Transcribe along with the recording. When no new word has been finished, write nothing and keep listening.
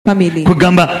family.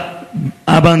 Kugamba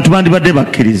abantu bandibadde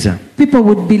bakkiriza People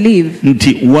would believe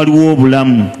nti waliwo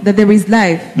obulamu that there is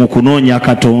life mu kunoonya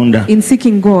Katonda. in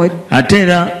seeking God. Ate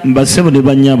era bassebo ne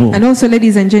bannyabo And also,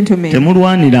 ladies and gentlemen,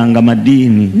 temulwaniranga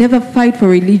madiini. never fight for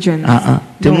religions.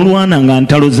 Temulwananga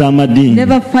ntalo z'amadiini.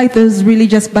 Never fight those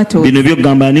religious battles. Bino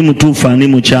byokugamba ani mutuufu ani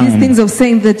These mukyamu. things of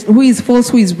saying that who is false,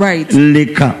 who is right.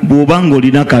 Leka bw'obanga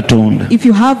olina Katonda, If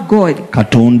you have God,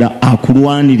 Katonda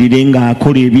akulwanirire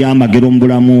ng'akola ebyamagero mu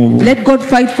bulamu bwo. let God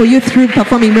fight for you through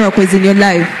performing miracles in your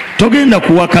life. Togenda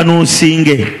kuwakana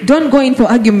osinge Don't go in for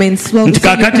arguments. Well, nti so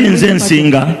you kakati can nze win the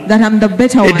nsinga, battle, that I'm the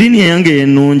better one. eddiini yange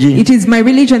yennungi. It is my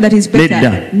religion that is Nedda,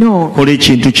 better. No. kola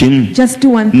ekintu kimu, Just do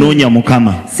one thing. noonya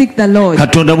Mukama. Seek the Lord.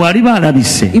 Katonda bw'aliba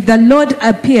alabise, If the Lord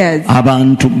appears,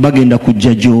 abantu bagenda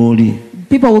kujja gy'oli.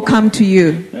 people will come to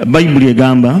you. Bayibuli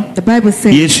egamba, The Bible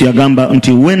says, Yesu yagamba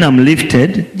nti when I'm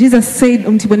lifted, Jesus said,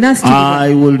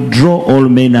 I will draw all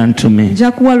men unto me.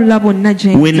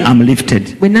 When I'm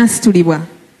lifted.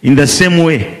 In the same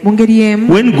way,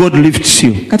 when God lifts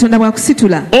you,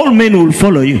 all men will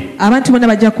follow you.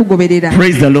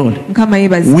 Praise the Lord.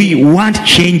 We want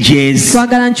changes.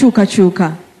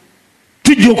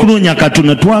 Tujja okunoonya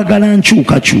Katonda twagala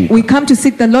nkyukakyuka. We come to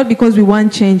seek the Lord because we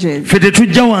want changes. Ffe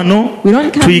tetujja wano We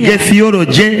don't come tuyige here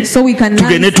theology so we can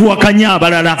tugende tuwakanya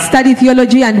abalala. study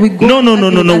theology and we go. No.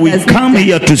 We come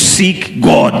here to seek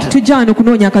God. Tujja wano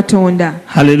kunoonya Katonda.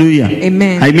 Hallelujah.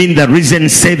 Amen. I mean the risen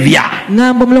Savior.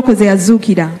 Ngamba omulokozi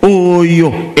eyazuukira.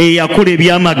 Oyo eyakola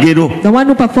ebyamagero. The one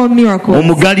who performed miracles.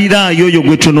 Omugaliraayo oyo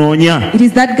gwe tunoonya. It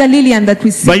is that Galilean that we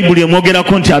see. Bayibuli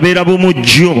emwogerako nti abeera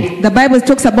bumujjo. The Bible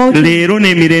talks about leero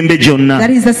n'emirembe gyonna. that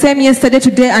is the same yesterday,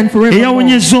 today and forever.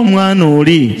 Eyawonyeza omwana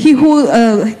oli. He who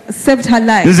saved her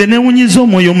life. Nze neewunyeza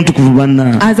omwoyo omutukuvu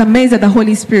banna. I was amazed at the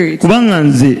Holy Spirit. Kubanga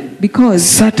nze because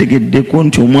saategeddeko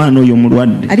nti omwana oyo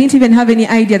mulwadde. I didn't even have any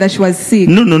idea that she was sick.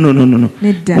 No.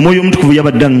 Nedda. Omwoyo omutukuvu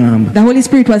yabadde aŋŋamba. The Holy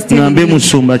Spirit was telling Ngambe me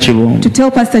musumba Kibombo to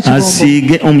tell Pastor Chibombo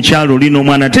asiige omukyala oli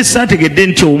n'omwana. Ate saategedde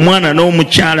nti omwana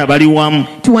n'omukyala bali wamu.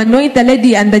 to anoint the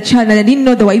lady and the child, and I didn't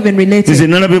know they were even related. Nze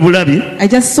nalabe bulabi I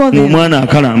just saw them omwana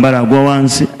akalambala agwa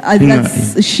wansi.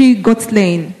 that she got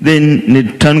slain. Then ne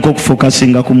tutandika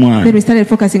okufokasinga ku Then mwana. we started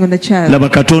focusing on the child. Laba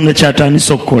Katonda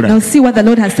ky'atandise okukola. Now see what the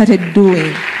Lord has started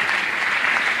doing.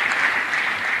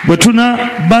 Bwe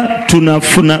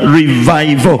tunafuna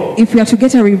revival If we are to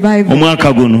get a revival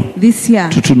omwaka guno, this year,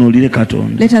 tutunuulire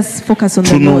Katonda. let us focus on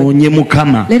the Lord. Tunoonye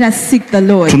Mukama. Let us seek the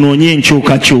Lord. Tunoonye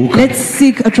enkyukakyuka. Let's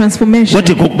seek a transformation.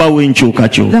 Wateeka okubawo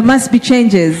enkyukakyuka. There must be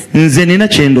changes. Nze nina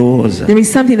kye ndowooza. There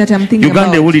is something that I'm thinking Uganda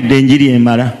about. ewulidde enjiri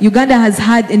emala. Uganda has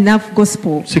had enough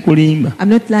gospel. Sikulimba. I'm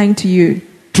not lying to you.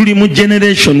 Tuli mu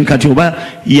generation kati oba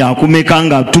yakumeka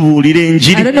nga tubuulira I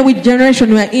enjiri. don't know which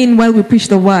generation we are in while we preach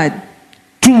the word.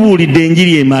 Tubuulidde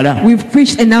enjiri emala. We've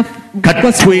preached enough Kati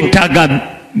gospel. twetaaga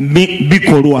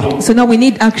bikolwa. So now we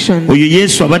need action. Oyo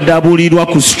Yesu abadde abuulirwa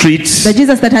ku streets, The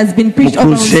Jesus that has been preached mu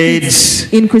over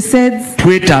crusades. in crusades,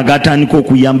 Twetaaga atandika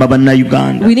okuyamba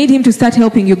bannayuganda. we need him to start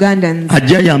helping Ugandans.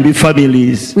 Ajja yambi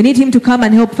families. We need him to come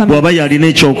and help families. Bw'aba yalina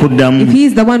If ekyokuddamu he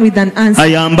is the one with an answer,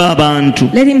 ayambe abantu.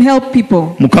 let him help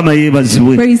people. Mukama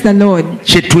yeebazibwe. Praise the Lord.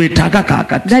 Kye twetaaga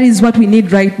kaakati. That is what we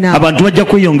need right now. Abantu bajja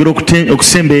kweyongera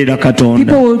okusemberera Katonda.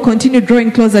 People will continue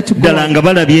drawing closer to Ddala God nga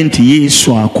balabye nti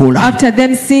Yesu akola. after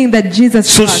them seeing that Jesus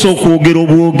So works. okwogera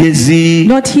obwogezi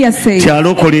Not hearsay,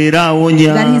 kyalokola era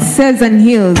awonya. that he saves and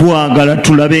heals. Twagala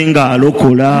tulabe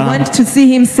ng'alokola. We want to see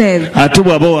him save. Ate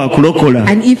bw'aba waakulokola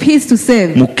And if he is to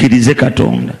save, mukkirize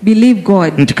Katonda believe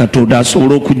God nti Katonda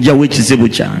asobola okuggyawo ekizibu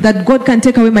kyange. that God can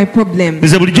take away my problem.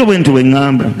 Nze bulijjo bwe nti bwe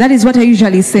ŋŋamba That is what I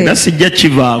usually say. era sijja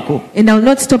kivaako. And I will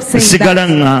not stop saying Sigala that.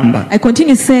 ŋŋamba I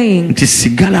continue saying nti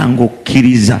sigala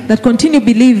ng'okkiriza. that continue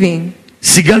believing.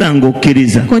 Sigala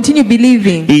ng'okkiriza. Continue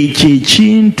believing. Ekyo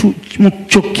ekintu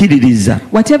ky'okkiririza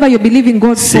Whatever you believe in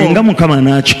God senga for, Mukama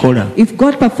n'akikola, if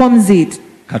God performs it,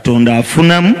 Katonda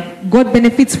afunamu God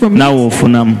benefits from naawe it.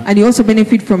 ofunamu. And you also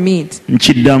benefit from it.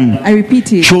 Nkiddamu. I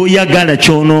repeat it. Ky'oyagala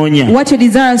ky'onoonya What you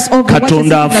desire of what you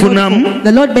Katonda seek the Lord afunamu, for,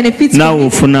 the Lord benefits naawe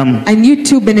from it. ofunamu. And you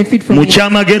too benefit from Mu it.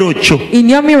 kyamagero kyo In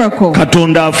your miracle,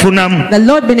 Katonda afunamu the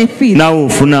Lord benefits naawe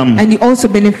ofunamu. and you also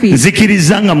benefit.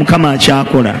 Nzikiriza nga Mukama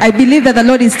akyakola. I believe that the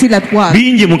Lord is still at work.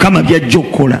 Bingi Mukama by'ajja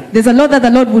okukola. There's a lot that the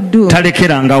Lord would do.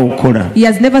 Talekerangawo okukola. He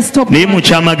has never stopped Naye mu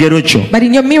working. kyamagero kyo But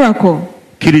in your miracle,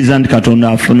 kkiriza nti Katonda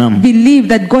afunamu. believe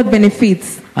that God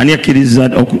benefits. Ani akkiriza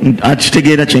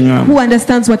akitegeera kye ŋŋamba? Who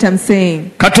understands what I'm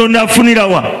saying? Katonda afunira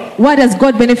wa? What does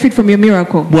God benefit from your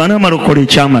miracle?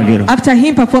 After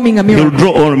him performing a miracle, he'll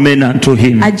draw all men unto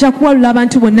him.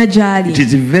 It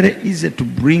is very easy to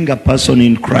bring a person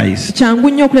in Christ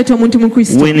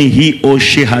when he or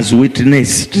she has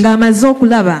witnessed a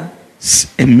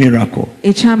miracle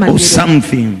or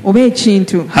something.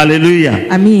 Hallelujah.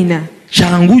 Amina.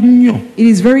 It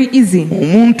is very easy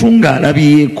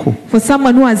for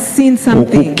someone who has seen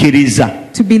something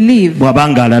to believe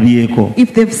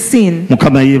if they've seen.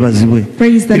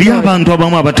 Praise the Lord.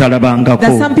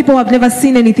 That some people have never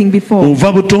seen anything before.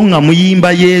 From childhood,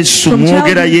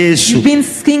 you've been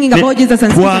singing about Jesus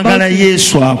and speaking about him.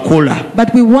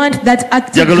 But we want that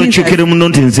active Jesus. Turn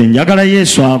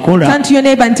to your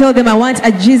neighbor and tell them, I want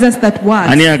a Jesus that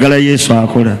works.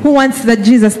 Who wants that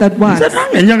Jesus that works?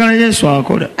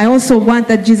 I also want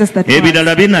that Jesus that works.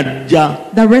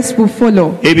 The rest will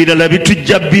follow.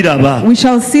 We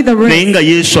shall see the rest.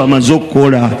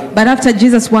 But after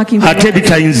Jesus working for us,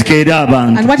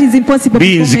 and what is impossible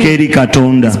before men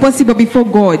is possible before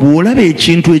God.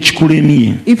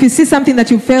 If you see something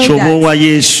that you failed at,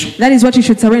 that is what you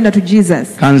should surrender to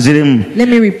Jesus. Let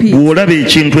me repeat.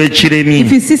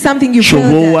 If you see something you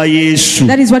failed at,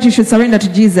 that is what you should surrender to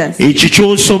Jesus.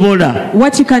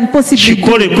 What you can possibly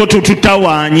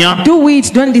do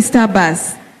it, don't disturb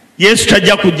us. Jesus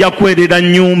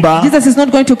is not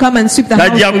going to come and sweep the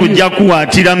house for you.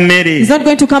 He's not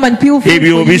going to come and peel food for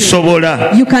you.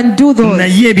 You can do those.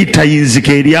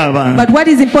 But what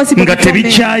is impossible for men,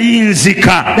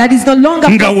 that is no longer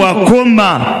possible.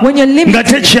 When you're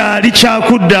limited,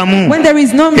 when there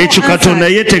is no more answer,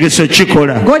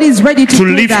 God is ready to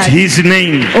lift that. his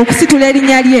name.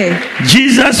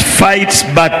 Jesus fights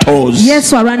battles.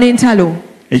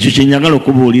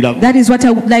 That is what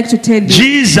I would like to tell you.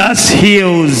 Jesus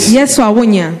heals.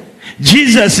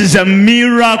 Jesus is a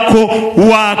miracle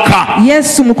worker. A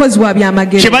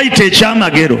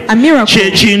miracle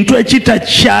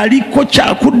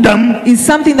is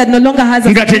something that no longer has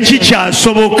a potential.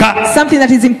 Something that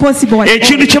is impossible. A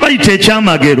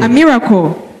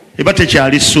miracle,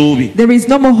 there is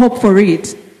no more hope for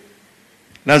it.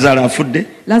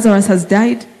 Lazarus has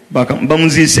died.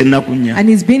 And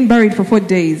he's been buried for 4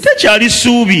 days.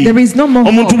 There is no more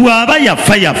hope.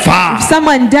 If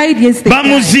someone died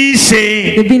yesterday,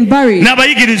 they've been buried.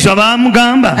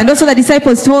 And also the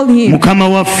disciples told him,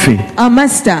 our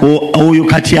master,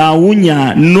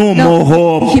 no more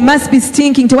hope. He must be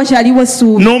stinking.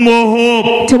 No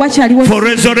more hope for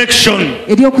resurrection.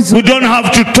 We don't have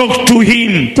to talk to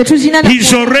him.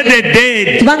 He's already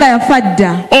dead.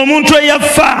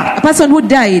 A person who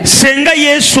died,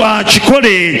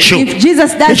 if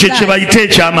Jesus does that,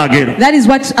 that is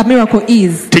what a miracle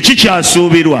is.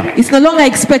 It's no longer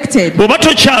expected. If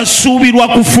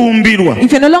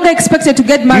you're no longer expected to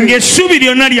get married and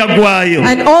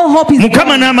all hope is gone,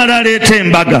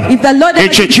 if the Lord ever,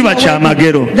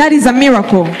 that is a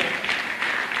miracle.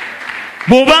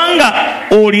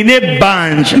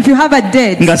 If you have a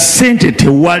debt and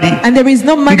there is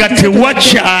no money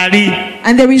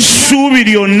and there is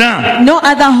no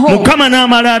other hope, the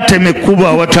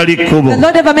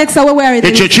Lord ever makes a way where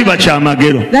there is none.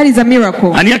 That is a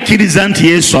miracle. Who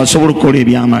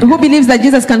believes that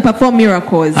Jesus can perform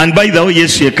miracles? And by the way,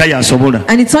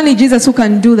 and it's only Jesus who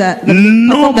can do that.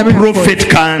 No prophet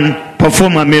can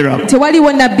perform a miracle.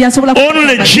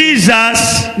 Only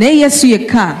Jesus.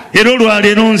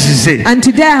 And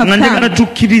today I have come,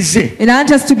 and I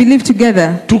want us to believe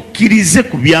together.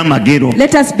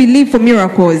 Let us believe for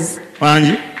miracles.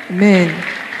 Amen.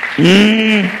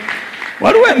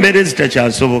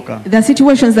 The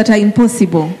situations that are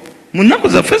impossible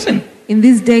in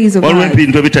these days of life,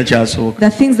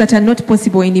 the things that are not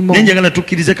possible anymore. But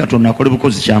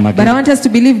I want us to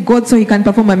believe God so He can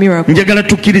perform a miracle. I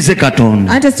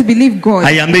want us to believe God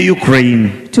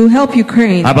to help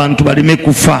Ukraine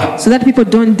so that people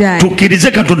don't die.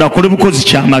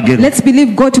 Let's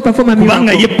believe God to perform a miracle.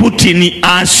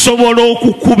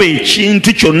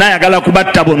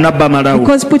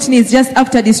 Because Putin is just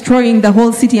after destroying the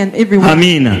whole city and everyone.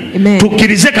 Amen.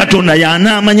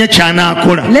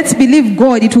 Let's believe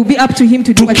God, it will be up to Him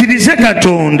to do what He will do.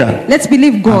 Let's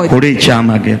believe God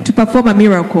to perform a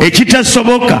miracle.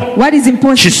 What is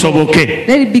impossible,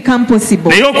 let it become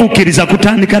possible.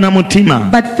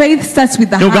 But faith starts with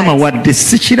the heart.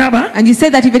 And you say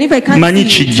that even if I can't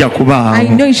see it, I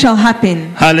know it shall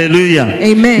happen. Hallelujah.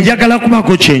 Amen.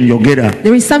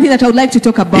 There is something that I would like to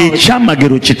talk about.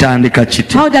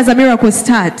 How does a miracle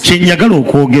start? It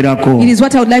is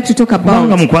what I would like to talk about.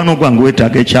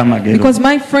 Because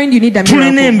my friend, you need a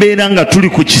miracle.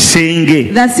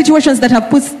 There are situations that have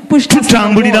put pushed us to the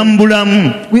wall.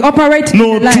 We operate in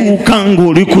life.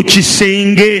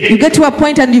 You get to a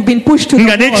point and you've been pushed to the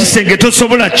wall.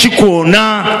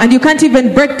 And you can't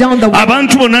even break down the wall.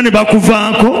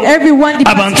 Everyone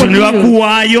departs from you.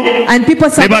 And people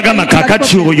say, now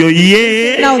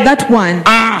that one,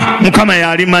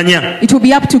 it will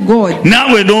be up to God.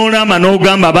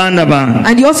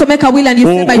 And you also make a will and you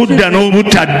say, my children,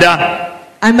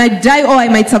 I might die or I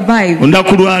might survive.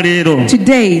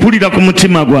 Today,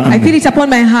 I feel it upon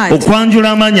my heart to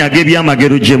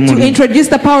introduce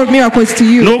the power of miracles to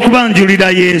you. And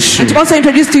to also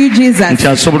introduce to you Jesus,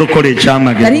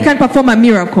 that he can perform a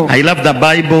miracle. I love the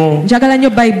Bible.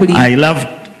 I love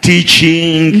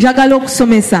teaching.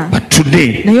 But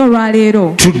today,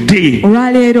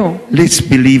 let's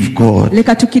believe God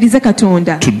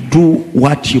to do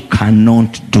what you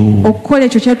cannot do. To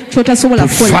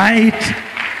fight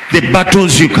the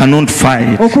battles you cannot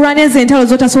fight. Let's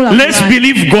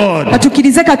believe God to do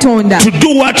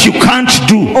what you can't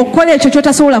do. To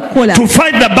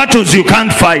fight the battles you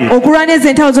can't fight. To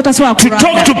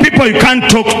talk to people you can't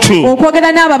talk to.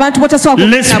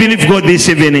 Let's believe God this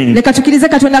evening.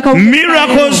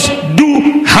 Miracles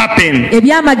do happen.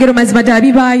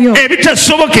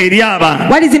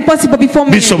 What is impossible before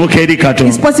me is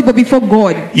possible before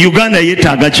God. Uganda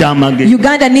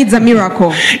needs a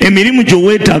miracle.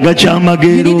 You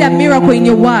need a miracle in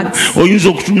your works. You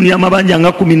can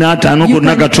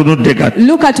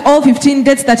look at all 15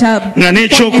 dates that are you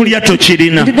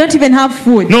don't even have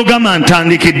food. You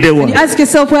ask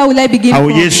yourself, where will I begin from?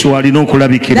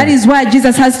 That is why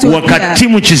Jesus has to appear.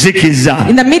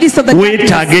 In the midst of the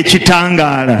darkness,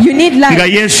 you need light.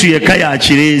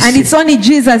 And it's only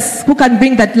Jesus who can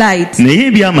bring that light.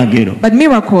 But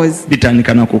miracles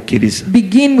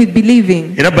begin with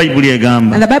believing. And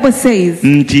the Bible says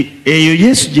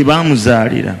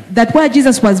that where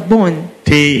Jesus was born,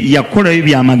 he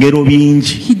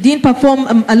didn't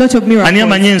perform a lot of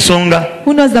miracles.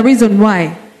 Who knows the reason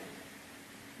why?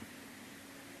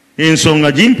 Give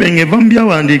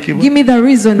me the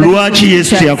reason.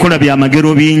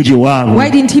 Why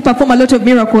didn't he perform a lot of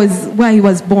miracles where he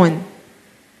was born?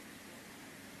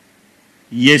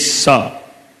 Yes, sir.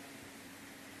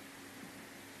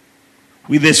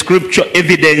 With the scripture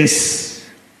evidence.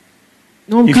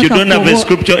 If you don't have a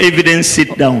scripture evidence,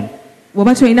 sit down. He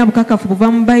has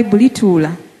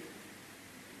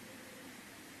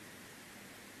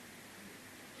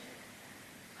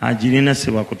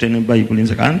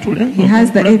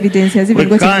the evidence. He has even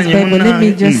got his Bible. Let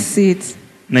me just sit.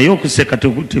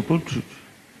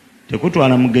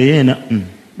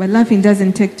 But laughing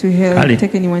doesn't take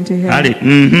anyone to hell.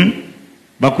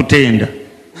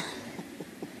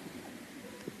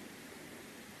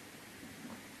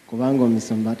 Kubanga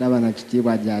omusumba taba na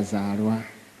kitiibwa gyazaalwa.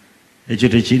 Ekyo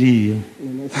tekiriiyo.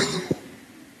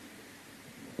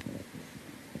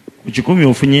 Ku 10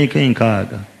 ofunyeeko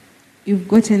 6. You've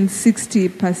gotten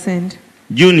 60%.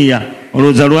 Junior,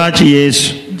 olowooza lwaki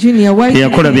Yesu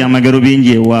teyakola byamagero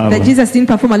bingi ewaabwe? That Jesus didn't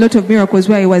perform a lot of miracles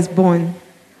where he was born.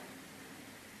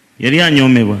 Yali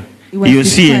anyoomebwa. Iyo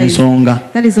si ensonga.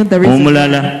 That is not the reason.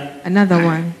 Omulala. Another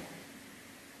one.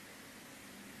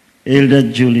 Elder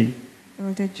Julie.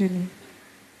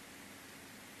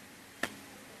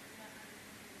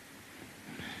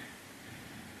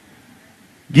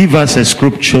 Give us a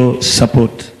scripture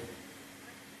support.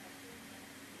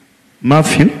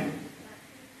 Matthew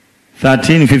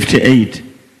 13:58.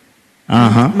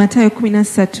 Matayo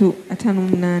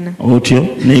 13:58. Otyo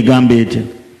negamba etya.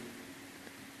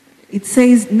 It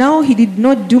says, now he did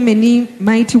not do many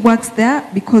mighty works there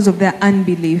because of their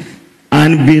unbelief.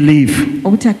 Unbelief.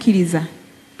 Obutakkiriza.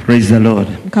 Praise the Lord.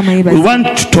 We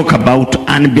want to talk about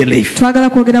unbelief.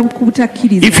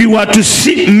 If you were to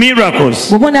see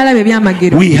miracles,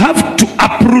 we have to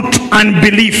uproot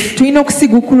unbelief.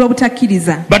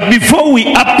 But before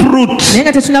we uproot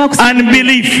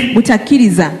unbelief,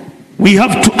 we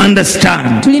have to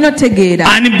understand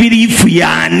unbelief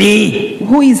yani.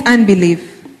 Who is unbelief?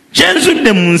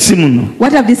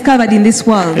 What I've discovered in this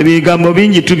world, we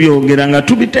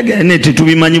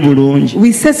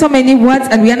say so many words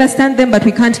and we understand them, but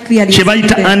we can't clearly see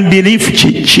them.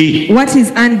 What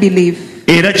is unbelief?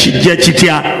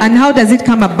 And how does it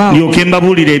come about? And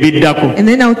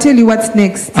then I'll tell you what's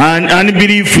next.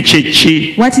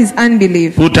 What is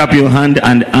unbelief? Put up your hand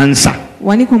and answer.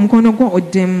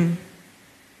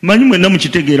 I know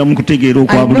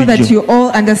that you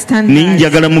all understand that.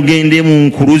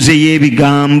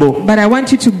 But I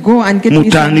want you to go and get me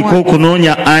some words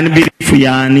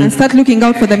and start looking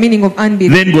out for the meaning of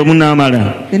unbelief.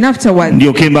 Then afterwards,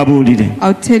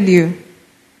 I'll tell you.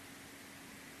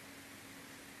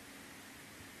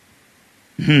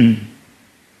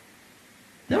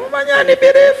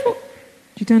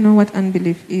 You don't know what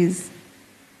unbelief is.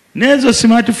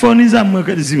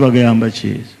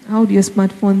 How do your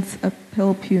smartphones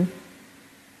help you?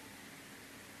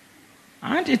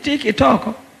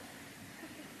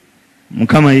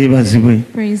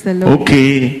 Praise the Lord.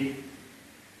 Okay.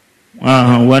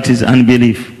 What is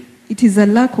unbelief? It is a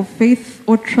lack of faith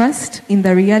or trust in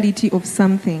the reality of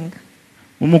something.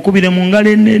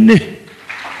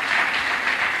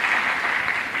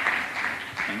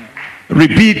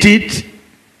 Repeat it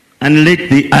and let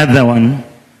the other one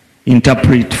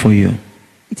interpret for you.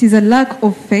 It is a lack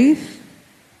of faith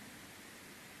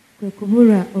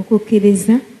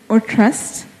or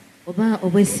trust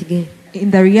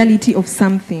in the reality of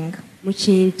something.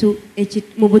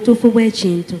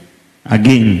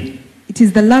 Again. It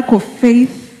is the lack of faith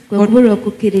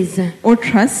or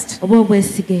trust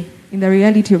in the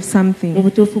reality of something.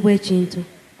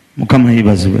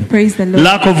 Praise the Lord.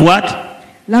 Lack of what?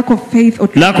 Lack of faith or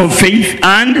lack of faith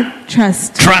and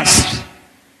trust.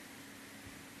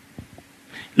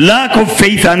 Lack of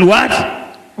faith and what?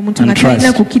 And trust.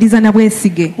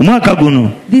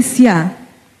 This year,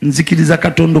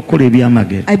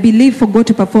 I believe for God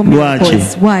to perform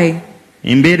miracles. Why?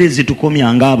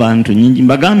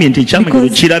 Because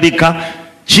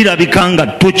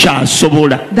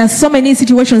there are so many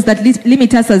situations that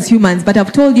limit us as humans, but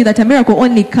I've told you that a miracle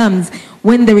only comes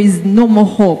when there is no more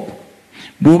hope.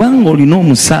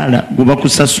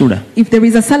 If there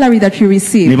is a salary that you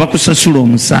receive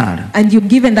and you've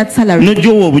given that salary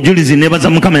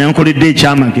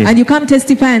and you come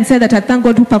testify and say that I thank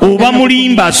God who performed,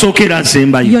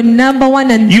 you're number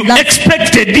one and you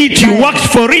expected it, you worked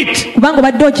for it.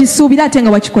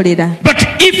 But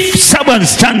if someone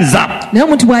stands up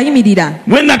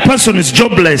when that person is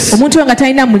jobless and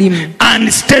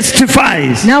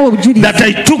testifies that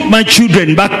I took my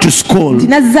children back to school,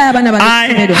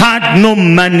 I had no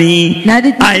money,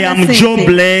 I am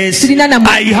jobless, I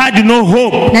had no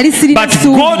hope, but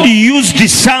God used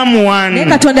someone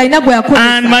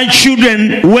and my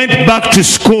children went back to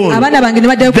school.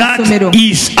 That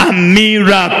is a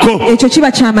miracle.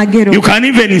 You can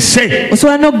even say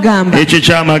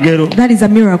that is a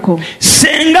miracle.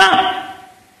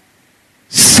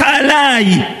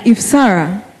 If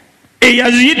Sarah,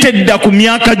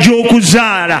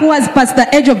 who has passed the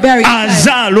age of bearing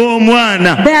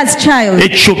bears child,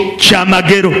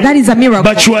 that is a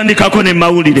miracle. It's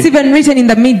even written in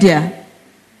the media.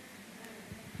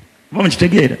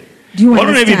 Do you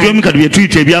understand?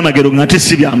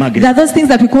 There are those things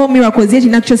that we call miracles, yet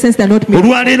in actual sense they are not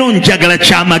miracles.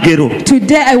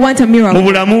 Today I want a miracle.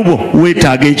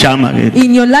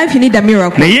 In your life you need a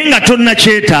miracle.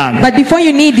 But before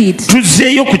you need it,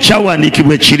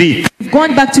 we've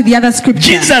gone back to the other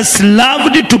scripture. Jesus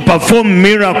loved to perform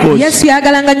miracles,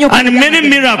 and many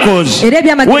miracles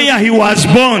where he was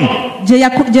born.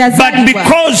 But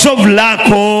because of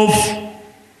lack of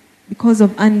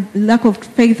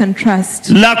faith and trust.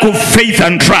 Lack of faith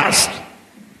and trust.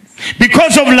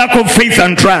 Because of lack of faith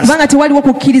and trust,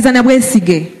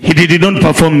 he did not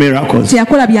perform miracles.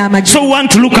 So we want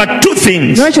to look at two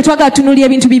things.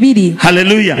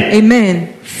 Hallelujah. Amen.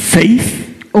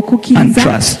 Faith and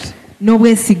trust.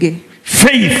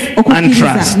 Faith and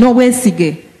trust.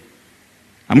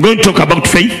 I'm going to talk about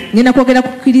faith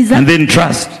and then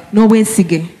trust.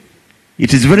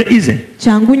 It is very easy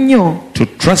to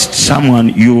trust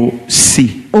someone you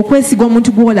see.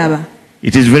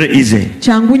 It is very easy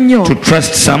to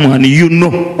trust someone you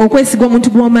know,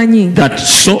 that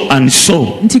so and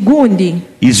so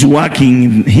is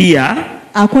working here.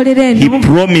 He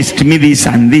promised me this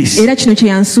and this,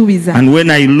 and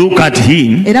when I look at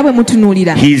him,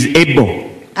 he is able.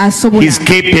 He's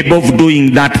capable of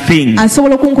doing that thing.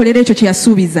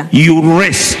 You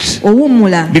rest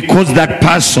because that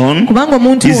person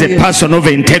is a person of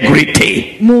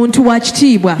integrity.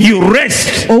 You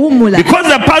rest because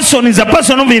the person is a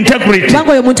person of integrity. It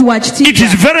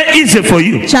is very easy for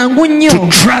you to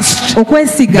trust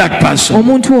that person.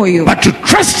 But to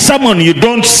trust someone you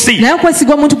don't see,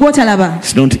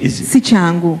 it's not easy.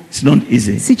 It's not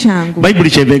easy.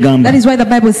 That is why the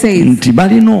Bible says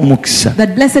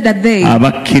that blessed are they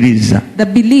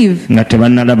that believe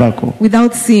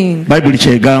without seeing.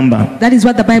 That is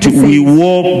what the Bible says. We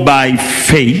walk by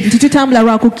faith,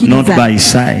 not by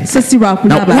sight.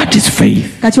 Now, what is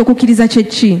faith?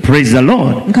 Praise the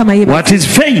Lord. What is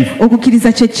faith?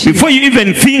 Before you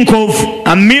even think of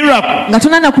a miracle,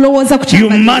 you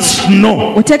must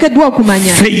know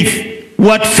faith.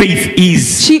 What faith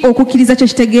is.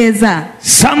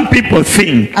 Some people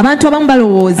think,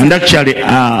 and actually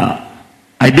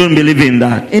I don't believe in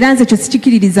that.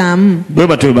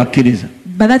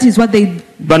 But that is what they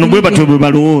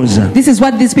believe. This is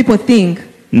what these people think.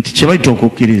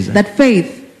 That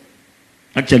faith,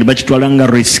 actually, risk.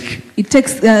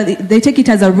 They take it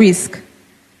as a risk.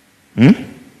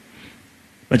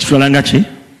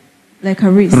 Like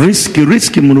a risk.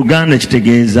 Risk in Luganda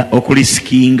kitegeeza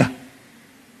okuriskinga.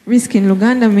 Risk in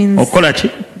Luganda means okola ki?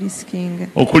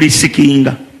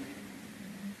 Okuriskinga.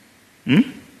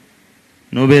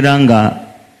 Nobeera nga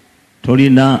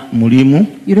tolina mulimu.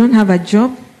 You don't have a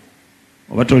job.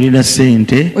 Oba tolina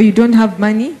sente. Or you don't have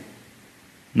money.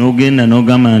 N'ogenda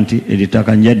n'ogamba nti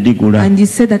eritaka njya digula. And you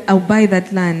said that I'll buy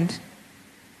that land.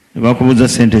 Ne bakubuuza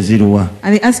sente ziruwa.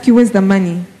 And they ask you where's the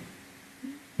money.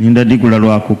 Ninda digula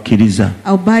lwa kukkiriza.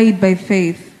 I'll buy it by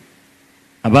faith.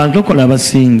 Abantokola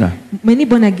abasinga. Many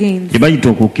born again. Tebayita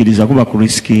okukkiriza kuba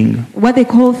kuriskinga. What they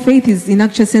call faith is in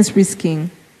actual sense risking.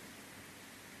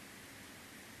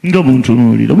 How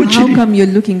come you're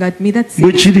looking at me? That's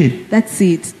it. That's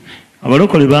it.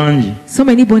 So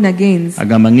many born agains.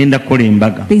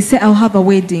 They say I'll have a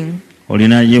wedding. What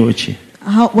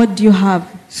do you have?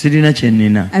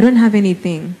 I don't have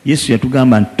anything.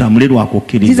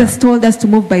 Jesus told us to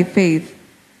move by faith.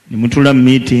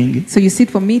 So you sit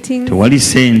for meetings.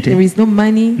 There is no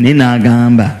money.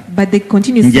 But they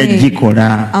continue saying,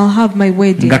 I'll have my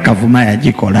wedding. How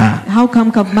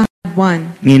come Kavuma had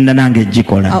one?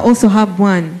 I also have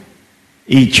one.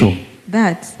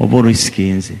 That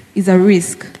is a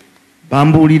risk.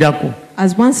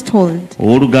 As once told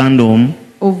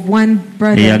of one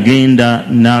brother who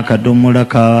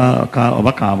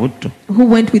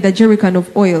went with a jerrycan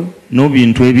of oil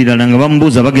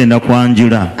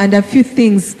and a few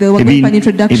things. They were going for an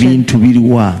introduction, and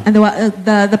there were,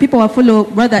 the people were follow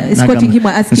brother escorting him, were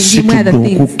asking him where the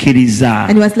things,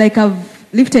 and he was like, I've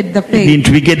lifted the faith.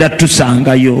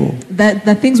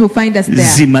 The things will find us there. The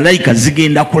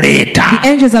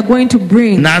angels are going to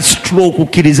bring.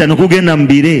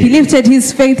 He lifted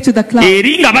his faith to the cloud.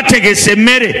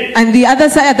 And the other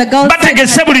side, the girl said,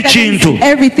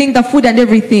 everything, the food and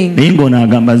everything.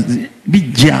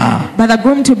 But the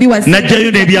groom to be was he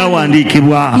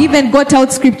even got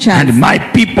out scriptures. And my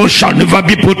people shall never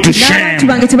be put to shame. You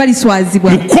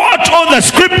quote all the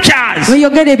scriptures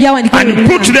and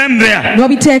put them there.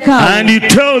 And you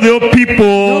tell the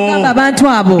people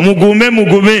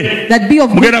that be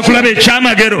of good cheer,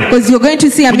 because you're going to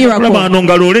see a miracle.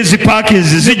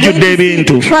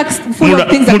 Trucks full of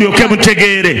things,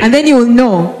 and then you will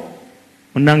know.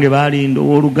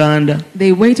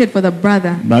 They waited for the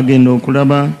brother. Then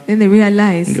they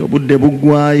realized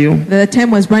that the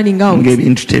time was running out.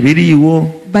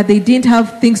 But they didn't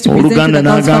have things to present to the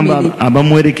girl's family.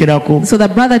 So the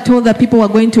brother told the people who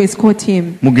were going to escort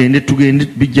him,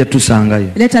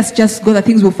 let us just go, the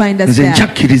things will find us there.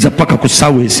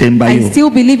 I still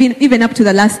believe in even up to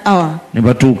the last hour.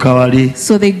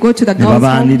 So they go to the girl's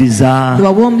home. They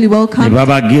were warmly welcomed.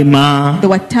 They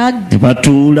were tagged.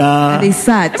 And they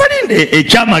sat.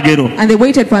 And they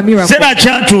waited for a miracle. A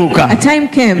time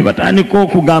came.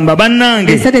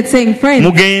 They started saying, friends,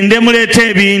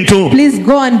 please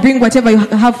go and bring whatever you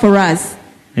have for us.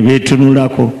 So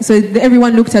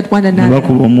everyone looked at one another.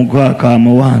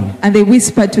 And they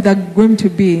whispered to the groom to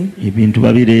be.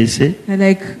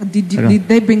 Like, did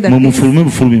they bring the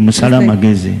things? Like,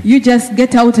 you just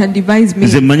get out and devise me.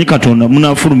 I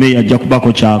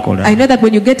know that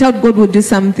when you get out, God will do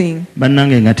something. But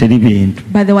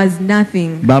there was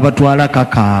nothing.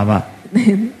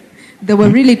 They were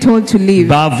really told to leave.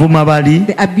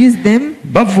 They abused them.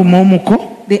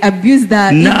 They abused the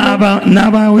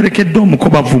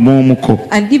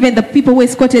and even the people who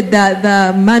escorted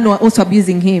the man were also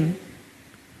abusing him.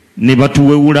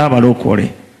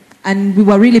 And we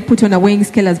were really put on a weighing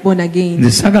scale as born again. We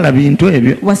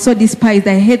were so despised.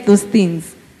 I hate those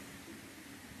things.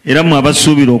 And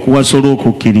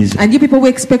you people who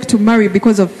expect to marry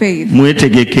because of faith,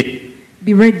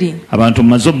 be ready.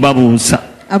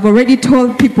 I've already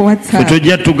told people what's up. You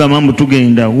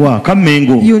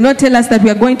will not tell us that we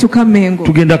are going to Kamengo.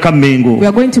 We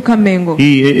are going to Kamengo.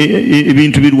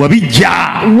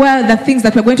 Well, the things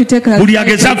that we are going to take us.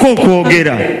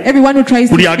 Everyone who tries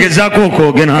to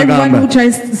everyone who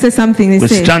tries to say something, they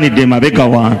say,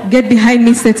 get behind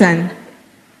me, Satan.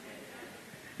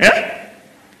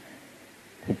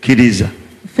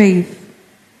 Faith.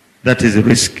 That is a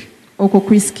risk.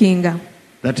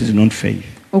 That is not faith.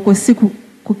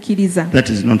 That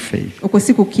is not faith.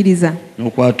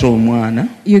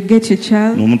 You get your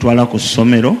child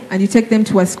and you take them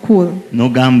to a school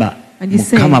and you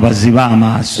say,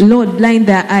 Lord, blind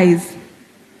their eyes.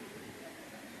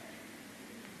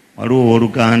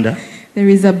 There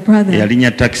is a brother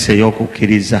yalinya taxi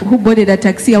eyokukkiriza who boarded a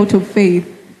taxi out of faith.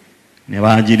 Ne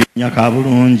bagirinya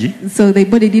kabulungi. So they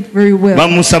boarded it very well.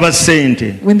 Bamusaba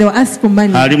ssente. When they were asked for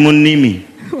money, ali mu nnimi.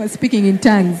 He was speaking in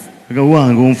tongues.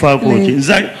 Wange onfaako ki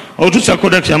nza otusa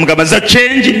conductor amugamba za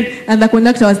change. And the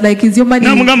conductor was like, is your money?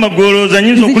 Namugamba gwolooza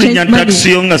nyinza okulinnya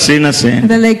taxi yo nga sirina ssente.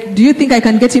 They're like, do you think I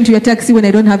can get into your taxi when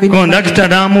I don't have any money? Conductor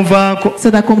n'amuvaako.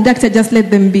 So the conductor just let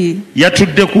them be.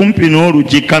 Yatudde kumpi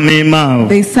n'oluggi kameema awo.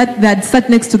 They sat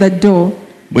next to the door.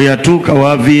 Bwe yatuuka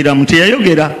waaviiramu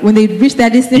teyayogera. When they reached their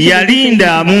destination,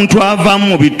 yalinda omuntu avaamu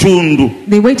mu bitundu.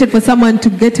 They waited for someone to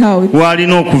get out.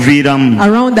 Waalina okuviiramu.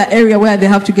 Around the area where they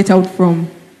have to get out from.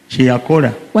 Kye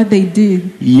yakola. What they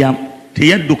did.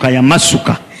 Teyadduka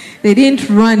yamasuka. They didn't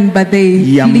run, but they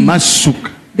yamasuka.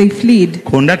 They fled.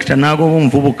 Conductor n'agoba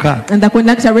omuvubuka. And the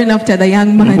conductor ran after the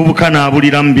young man. Omuvubuka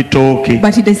n'abulira mu bitooke.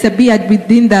 But he disappeared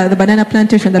within the banana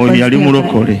plantation. That yali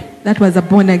mulokole. That was a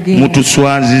born again.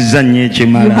 Mutuswazizza nnyo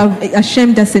ekimala. You have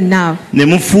ashamed us enough. Ne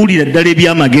mufuulira ddala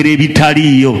ebyamagero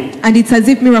ebitaliiyo. And it's as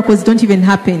if miracles don't even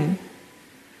happen.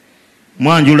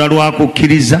 Mwanjula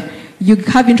lwakukkiriza. You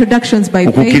have introductions by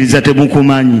faith.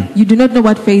 You do not know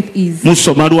what faith is. You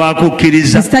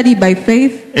study by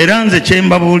faith.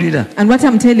 And what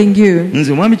I'm telling you,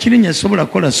 Mr.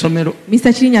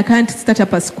 Chirinya can't start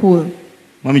up a school.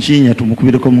 Let's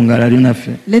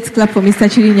clap for Mr.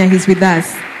 Chirinya, he's with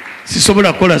us.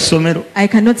 I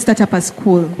cannot start up a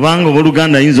school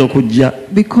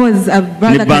because a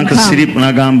brother can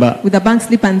come with a bank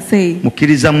slip and say,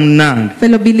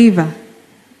 fellow believer,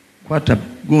 what a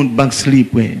good bank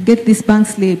slip. Get this bank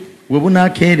slip.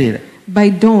 By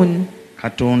dawn,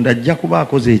 God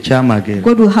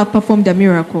will have performed a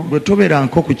miracle. Haven't you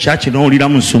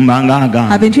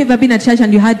ever been at church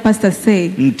and you heard pastors say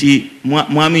that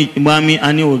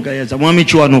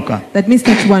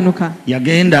Mr. Chiwanuka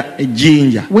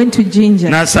went to Jinja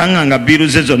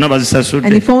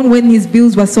and he found when his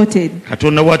bills were sorted,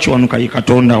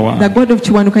 the God of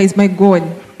Chiwanuka is my God.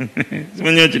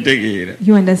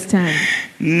 You understand?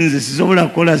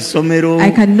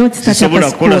 I cannot start up a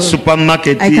school. I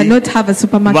cannot have a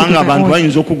supermarket of my own.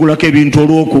 Because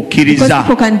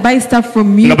people can buy stuff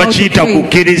from you out of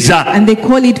faith, and they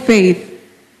call it faith.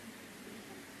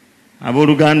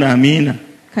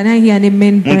 Can I hear an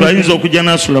amen?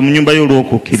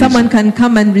 Someone can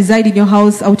come and reside in your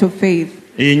house out of faith.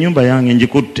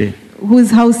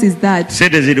 Whose house is that?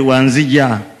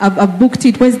 I've booked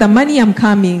it. Where's the money? I'm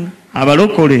coming.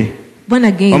 Born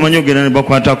again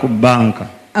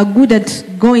are good at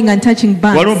going and touching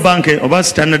banks.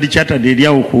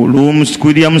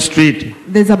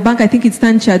 There's a bank, I think it's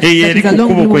Stanchard, that is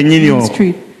along the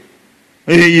street.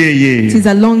 It is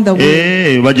along the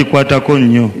way.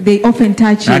 They often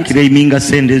touch it and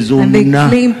they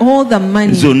claim all the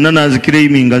money. They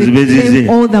claim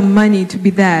all the money to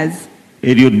be theirs.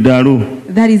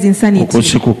 That is insanity.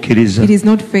 It is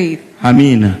not faith.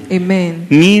 Amen. Amen.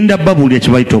 I'm going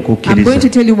to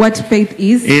tell you what faith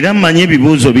is. And I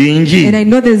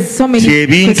know there's so many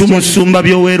questions.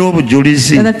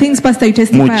 The things, Pastor, you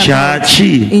testify about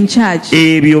in church.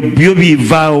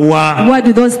 Where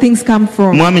do those things come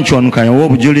from?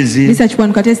 Mr.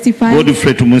 Chiwanuka testified.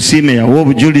 Godfrey Tumusime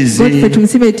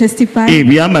testified.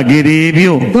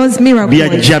 Those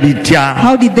miracles,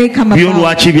 how did they come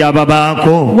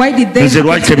about? Why did they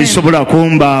happen to them?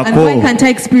 And why can't I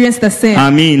experience the same?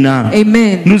 Amina.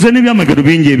 Amen. I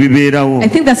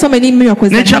think there's so many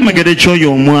miracles that happen.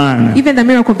 Even the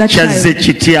miracle of that child.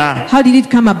 How did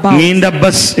it come about? I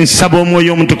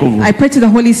pray to the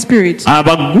Holy Spirit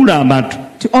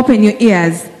to open your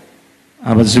ears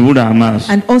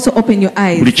and also open your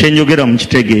eyes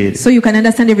so you can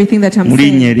understand everything that I'm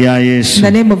saying. In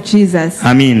the name of Jesus.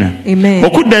 Amen.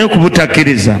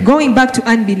 Going back to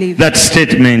unbelief. That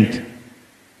statement.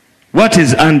 What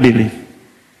is unbelief?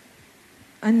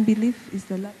 Unbelief is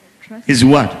the lack of trust. Is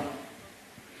what?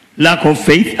 Lack of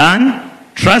faith and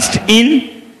trust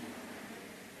in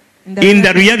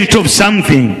the reality of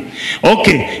something.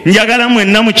 Okay.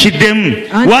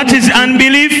 What is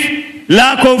unbelief?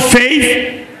 Lack of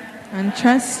faith and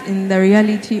trust in the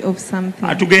reality of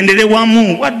something. Even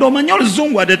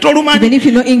if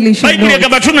you know English, you know the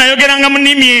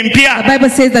Bible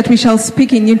says that we shall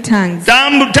speak in new tongues.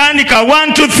 1,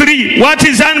 2, 3. What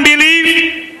is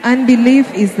unbelief?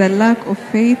 Unbelief is the lack of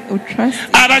faith or trust.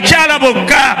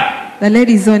 The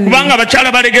ladies only.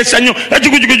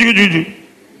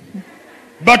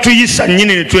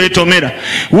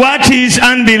 What is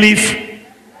unbelief?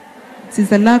 It is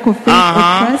the lack of faith or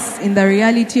trust in the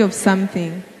reality of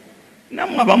something.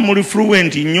 namwe abamuli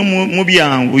fluent nnyo mu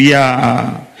byangu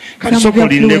ya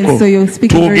katisokolindeko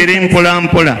twogere mpola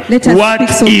mpola.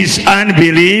 What is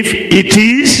unbelief? It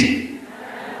is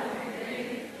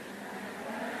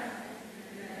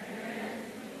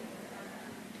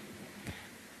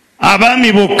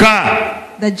abami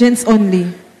bokka. The gents only.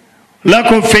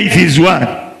 Lack of faith is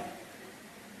what?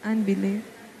 Unbelief.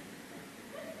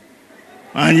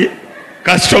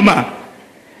 Customer.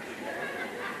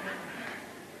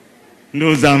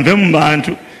 Ndowooza nve mu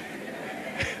bantu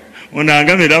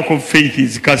onagambye lack of faith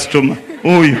is customer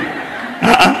oyo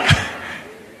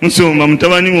musomba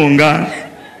mutabani wonga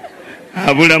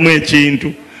abulamu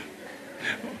ekintu.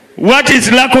 What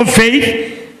is lack of faith?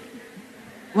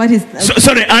 What is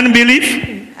sorry, unbelief?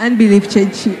 Unbelief,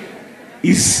 church,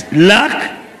 is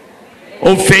lack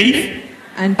of faith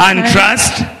and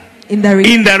trust in the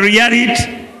reality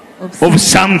of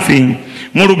something.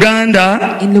 Mu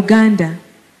Luganda, in Luganda,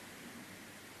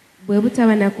 bwe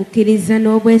butaba na kukkiriza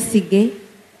n'obwesige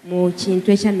mu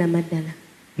kintu ekyannamaddala.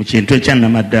 Mu kintu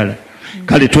ekyannamaddala.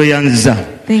 Kale tweyanziza.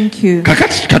 Thank you.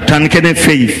 Kakati katandike ne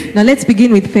faith. Now let's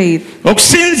begin with faith.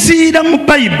 Okusinziira mu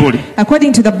Bible,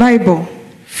 according to the Bible,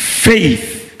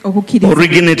 faith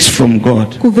originates from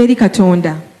God. Kuva eri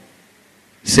Katonda.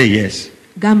 Say yes.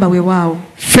 Gamba weewaawo.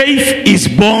 Faith is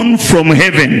born from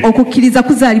heaven. Okukkiriza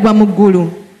kuzaalibwa mu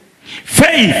ggulu.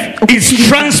 Faith is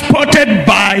transported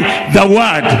by the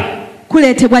word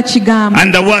kuleetebwa kigambo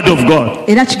and the word of God.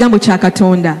 Era kigambo kya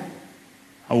Katonda.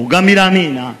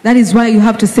 That is why you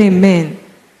have to say amen.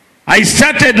 I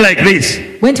started like this.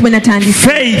 Faith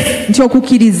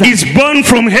is born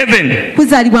from heaven.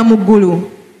 Kuzaalibwa mu ggulu.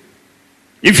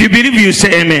 If you believe, you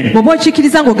say amen. Bw'oba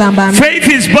okikkiriza ng'ogamba amen. Faith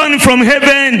is born from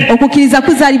heaven. Okukkiriza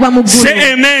kuzaalibwa mu ggulu.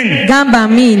 Say amen. Gamba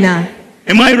amiina.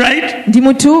 Am I right? Ndi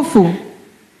mutuufu.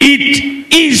 It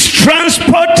is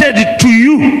transported to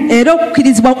you by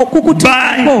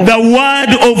the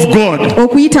word of God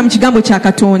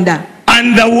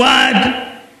and the word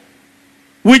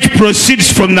which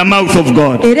proceeds from the mouth of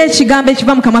God.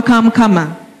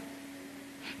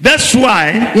 That's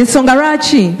why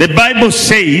the Bible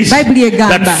says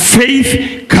that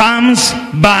faith comes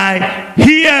by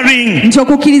hearing.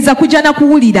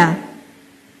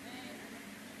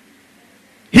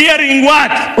 Hearing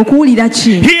what?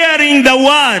 Hearing the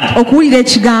word.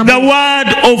 The word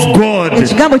of God.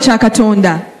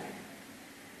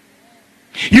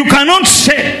 You cannot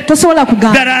say that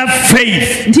I have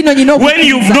faith when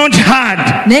you've not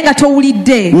heard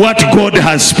what God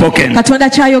has spoken.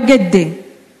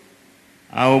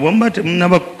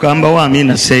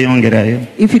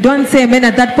 If you don't say amen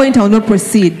at that point, I will not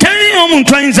proceed.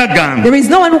 There is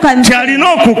no one who can say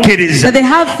that they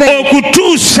have faith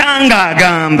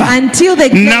until they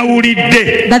claim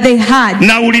that they had.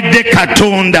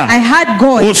 I had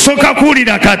God. You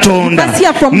must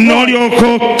hear from God.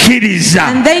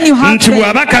 And then you have faith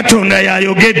that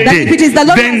if it is the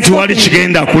Lord who has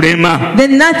spoken,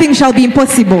 then nothing shall be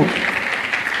impossible.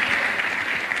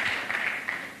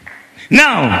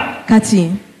 Now,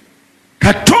 Kati,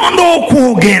 Katonda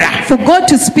okwogera, for God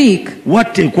to speak,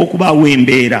 wateekwa okubaawo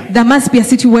embeera. There must be a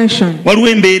situation. Waliwo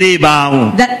embeera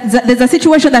ebaawo. There's a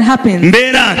situation that happens.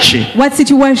 Mbeera ki? What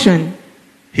situation?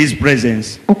 His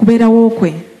presence. Okubeerawo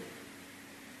kwe.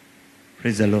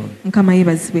 Praise the Lord. Mukama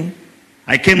yeebazibwe.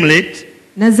 I came late.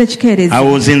 Nazze kikeerezi. I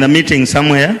was in the meeting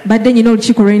somewhere. Badde nyina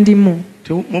olukiiko lwe ndimu.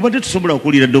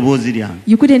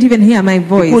 You couldn't even hear my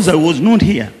voice because I was not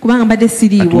here. But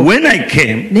when I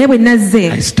came,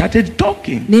 I started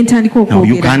talking. Now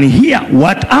you can hear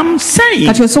what I'm saying.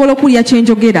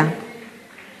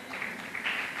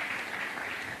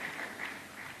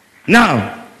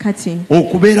 Now,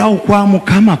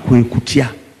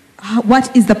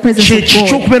 what is the presence of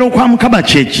God?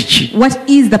 What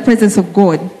is the presence of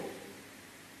God?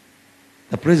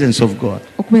 The presence of God.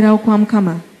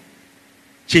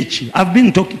 I've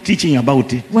been teaching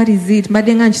about it. What is it? Who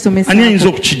can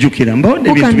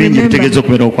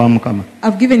remember?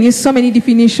 I've given you so many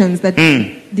definitions that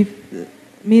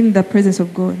mean the presence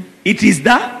of God. It is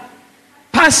the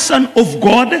person of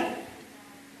God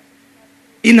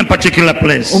in a particular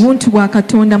place.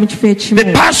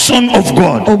 The person of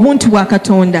God.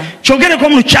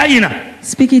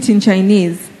 Speak it in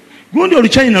Chinese.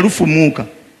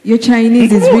 Your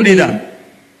Chinese is really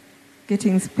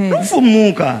getting Spain.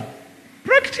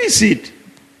 Practice it.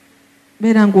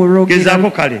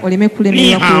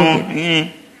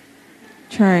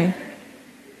 Try.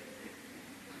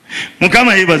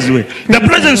 The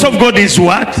presence of God is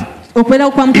what? Is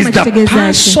the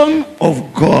person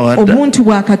of God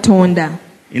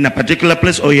in a particular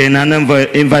place or in an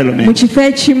environment.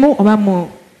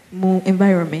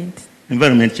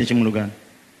 Environment kye mu Luganda.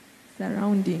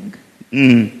 Surrounding.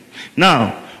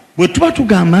 Now, bwe tuba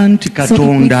tugamba nti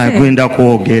Katonda agenda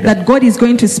kwogera. That God is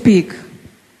going to speak.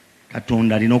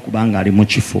 Katonda alina okuba nga ali mu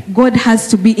kifo. God has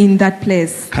to be in that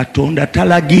place. Katonda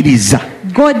talagiriza.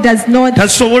 God does not.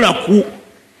 Tasobola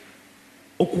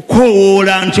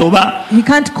okukoowoola nti oba. He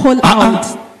can't call out.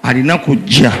 Alina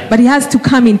kujja. But he has to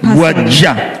come in person.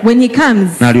 When he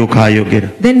comes, n'alyoka ayogera.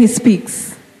 Then he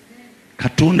speaks.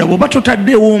 Katonda bw'oba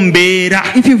totaddewo mbeera.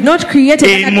 If you've not created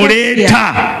an atmosphere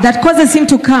that causes him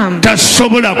to come,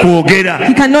 tasobola kwogera.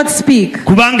 He cannot speak.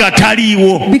 Kubanga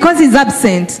taliiwo. Because he's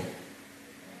absent.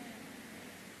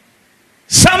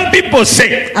 Some people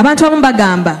say. Abantu abamu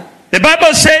bagamba. The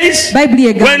Bible says, when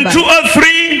 2 or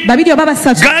 3 gather,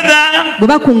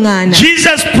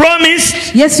 Jesus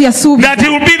promised that he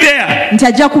will be there.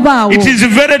 It is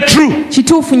very true.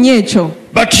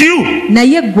 But you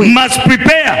must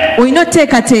prepare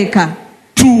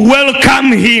to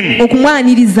welcome him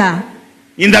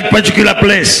in that particular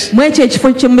place.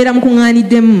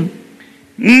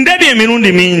 Ndabye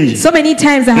emirundi mingi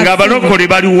nga abalokole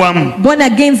bali wamu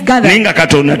naye nga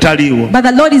Katonda taliiwo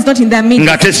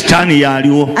ng'ate Sitaani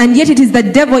yaliwo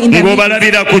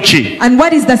ng'obalabira ku ki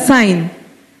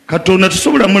Katonda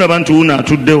tusobola mulaba nti wuno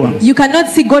atudde wamu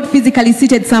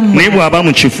naye bw'aba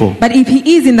mu kifo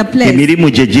emirimu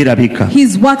gye girabika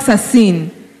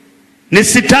ne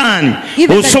Sitaani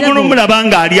osobola omulaba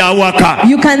ng'ali awaka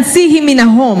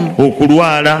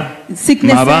okulwala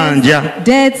mabanja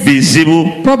bizibu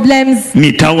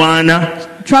mitawaana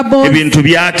ebintu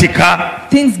byatika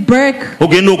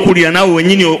ogenda okulya nawe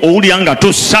wenyini owulira nga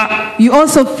tossa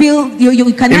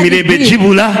emirembe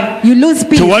gibula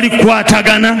tewali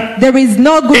kukwatagana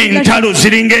entalo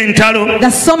ziringa entalo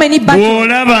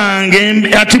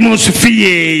bw'olabanga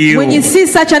atmosphere eyo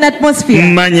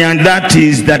manya that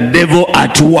is the devil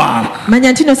at work.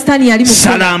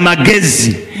 Sala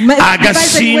amagezi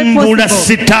agasimbula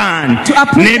Sitaani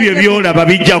n'ebyo by'olaba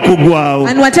bijja kugwawo.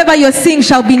 And whatever you're seeing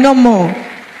shall be no more.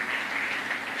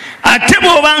 And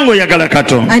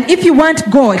if you want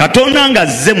God,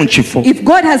 if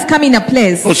God has come in a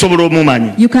place,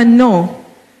 you can know.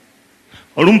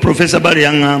 One day Professor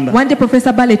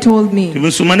Bale told me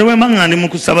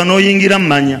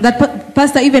that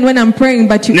Pastor, even when I'm praying,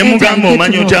 but you enter and get to know.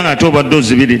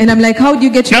 And I'm like, how do you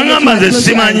get to know?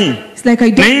 It's like I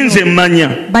don't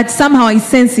know. But somehow I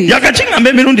sense it.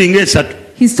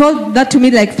 He's told that to me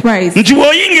like thrice.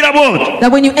 That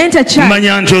when you enter church,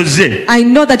 I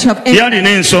know that you have entered.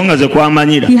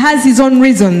 He has his own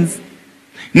reasons.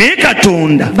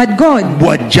 But God,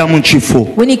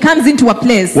 when he comes into a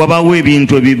place, there are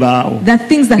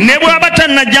things that happen.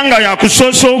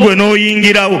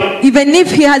 Even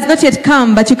if he has not yet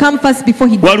come, but you come first before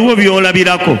he does.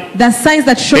 There are signs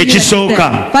that show you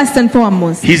that first and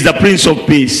foremost, he's the Prince of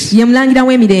Peace.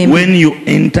 When you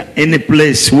enter any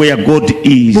place where God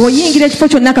is,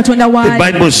 the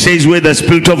Bible says where the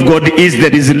Spirit of God is,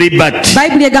 there is liberty.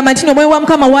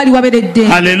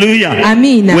 Hallelujah.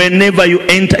 Amen. Whenever you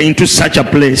enter into such a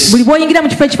place, the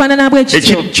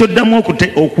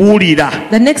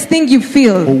next thing you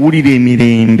feel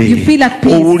at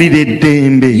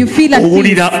peace, you feel at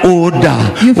order,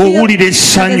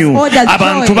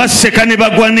 abantu baseka ne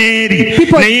bagwa n'eri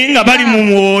naye nga bali mu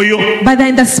mwoyo, but they're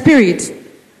in the spirit.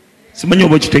 I don't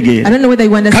know whether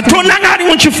you understand.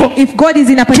 If God is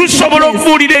in a particular place,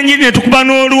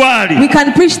 we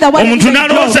can preach the word and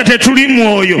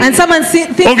someone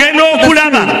thinks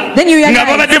then you realize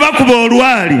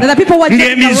that the people who are doing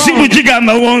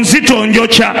the wrong,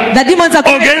 the demons are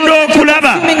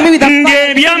consuming me with the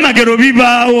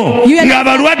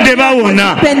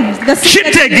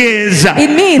it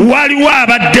means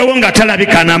that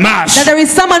there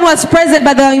is someone who was present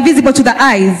but they are invisible to the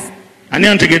eyes.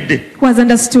 Who has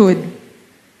understood?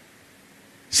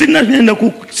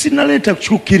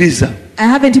 I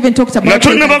haven't even talked about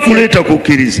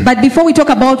faith. But before we talk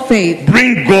about faith,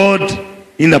 bring God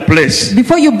in a place.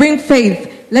 Before you bring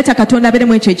faith, let Katonda abere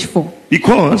mu ekifo.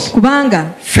 Because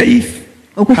faith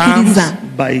comes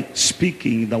by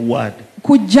speaking the word.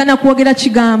 And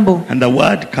the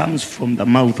word comes from the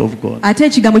mouth of God.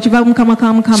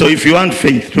 So if you want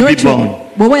faith to be born,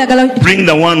 bring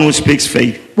the one who speaks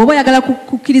faith.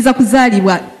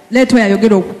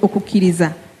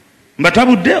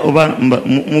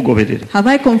 Have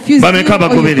I confused you or you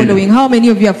following? How many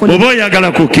of you are following?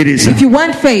 If you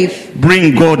want faith,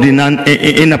 bring God in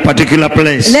a particular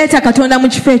place.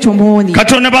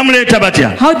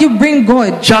 How do you bring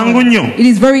God? It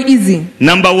is very easy.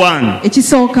 Number one,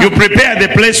 you prepare the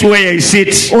place where he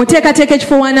sits. How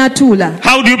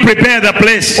do you prepare the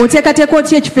place?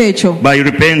 By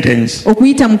repentance.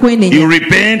 You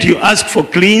repent, you ask for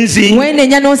cleansing.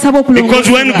 Because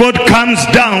when God comes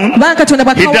down,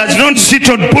 he does not sit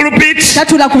on pulpits.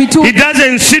 He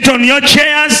doesn't sit on your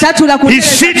chairs. He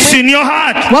sits in your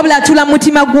heart.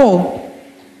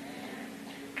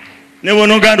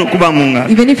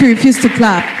 Even if you refuse to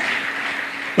clap.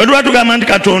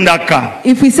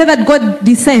 If we say that God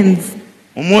descends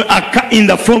in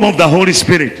the form of the Holy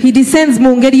Spirit. He descends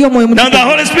Now the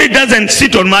Holy Spirit doesn't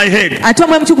sit on my head.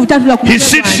 He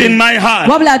sits in my heart.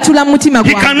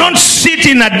 He cannot sit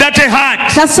in a dirty heart.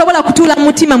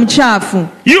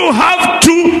 You have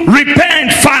to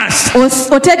repent first.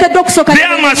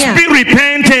 There must be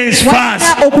repentance first.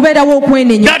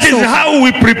 That is how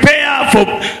we prepare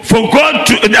for God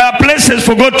to places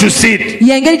for God to sit.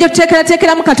 And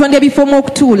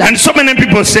so many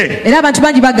people say,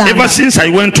 ever since I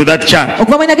went to that church,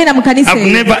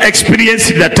 I've never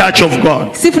experienced the touch of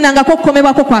God.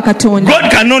 God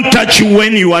cannot touch you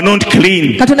when you are not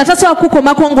clean.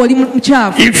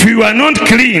 If you are not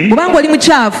clean,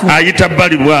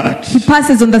 he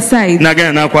passes on the side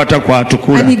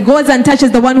and he goes and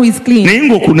touches the one who is clean.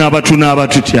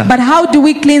 But how do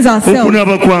we cleanse ourselves?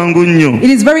 It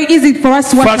is very easy for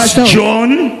us to wash ourselves.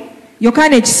 John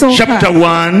chapter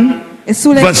 1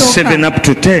 verse 7 up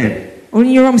to 10.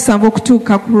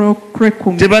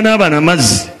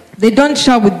 They don't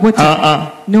shower with water.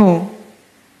 No.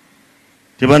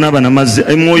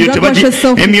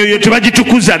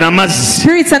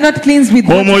 Spirits are not cleansed with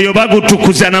water.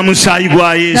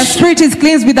 The spirit is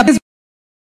cleansed with the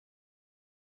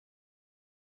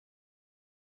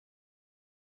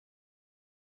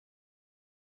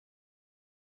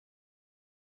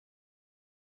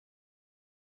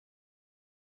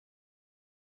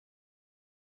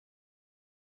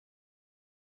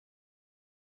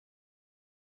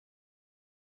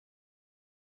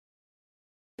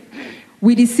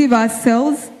we deceive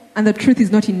ourselves and the truth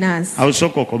is not in us.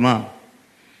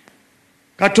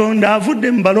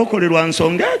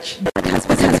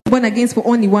 Born against for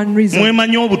only one reason. You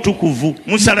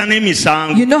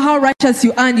know how righteous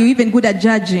you are and you're even good at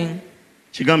judging.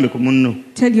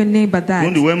 Tell your neighbor that.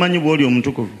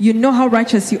 You know how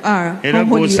righteous you are, how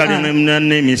holy you are,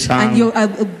 and you are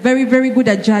very, very good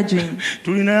at judging.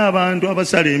 We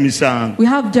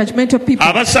have judgmental people,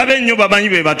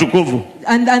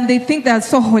 and they think they are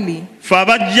so holy.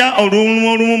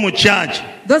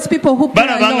 Those people who pray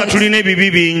a lot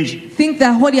think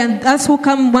they're holy, and us who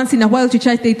come once in a while to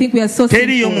church, they think we are so sinful.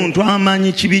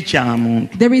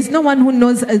 There is no one who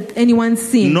knows anyone's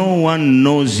sin. No one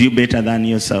knows you better than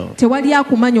yourself. I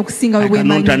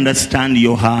cannot understand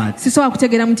your heart.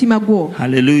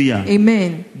 Hallelujah.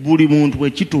 Amen.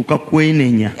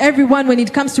 Everyone, when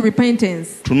it comes to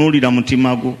repentance,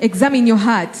 examine your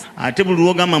heart. And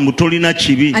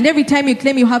every time you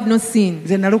claim you have no sin,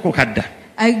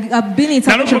 I've been in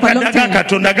salvation for a long time.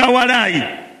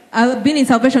 I've been in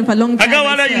salvation for a long time.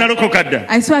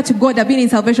 I swear to God, I've been in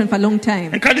salvation for a long time.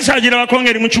 Did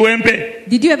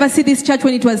you ever see this church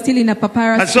when it was still in a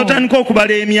papyrus form?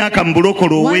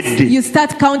 Once you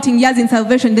start counting years in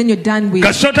salvation, then you're done with.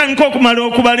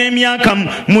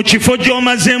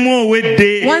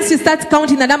 Once you start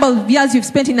counting the number of years you've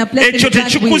spent in a place,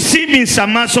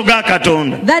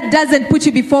 that doesn't put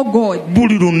you before God.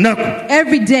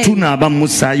 Every day, we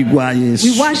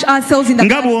wash ourselves in the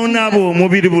blood of Jesus.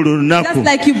 Just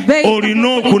like you bathe, you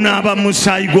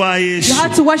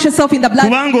have to wash yourself in the blood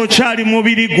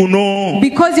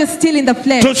because you're still in the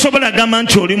flesh. You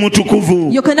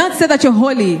cannot say that you're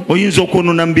holy.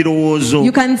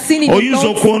 You can sin in your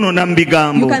thoughts.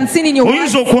 You can sin in your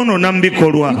words. You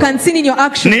can sin in your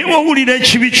actions.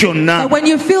 But when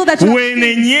you feel that you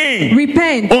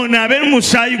repent and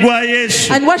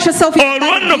wash yourself in the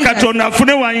blood of Jesus,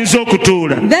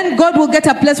 then God will get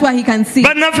a place where he can see.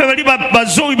 By the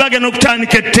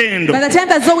time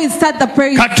that Zoe start the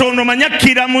praise,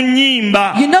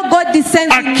 you know God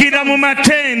descends in his praise.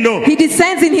 He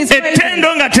descends in his praise.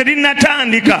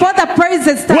 Before the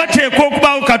praises start, there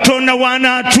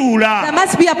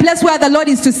must be a place where the Lord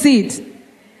is to sit.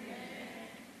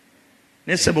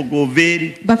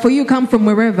 But for you come from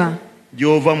wherever,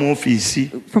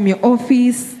 from your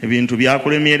office. You've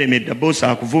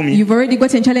already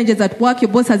gotten challenges at work. Your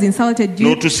boss has insulted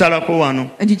you, and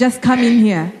you just come in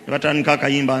here and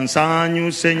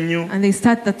they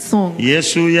start that song.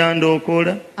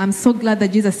 I'm so glad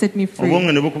that Jesus set me free.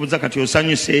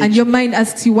 And your mind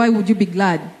asks you, why would you be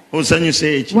glad?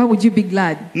 Why would you be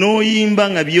glad?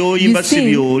 You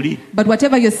sing, but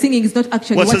whatever you're singing is not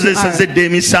actually what you are.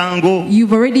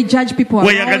 You've already judged people around.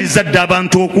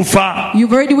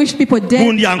 You've already wished people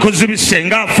dead.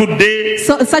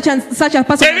 So, such a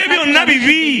person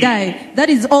die. That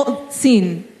is all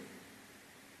sin.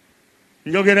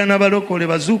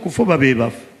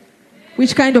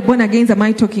 Which kind of born agains am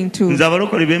I talking to?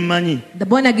 The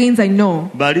born agains I know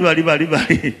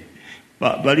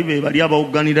are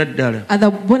the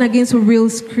born agains who real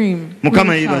scream.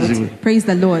 Praise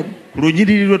the Lord.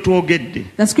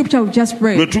 The scripture we just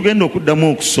read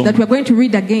that we're going to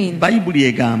read again.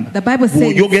 The Bible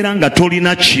says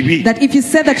that if you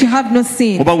say that you have no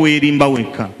sin,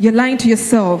 you're lying to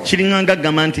yourself. It's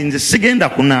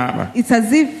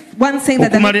as if one saying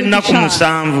that they're not going to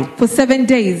shower for 7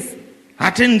 days.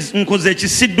 What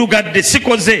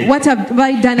have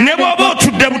I done?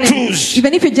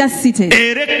 Even if you just seated,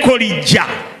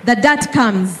 that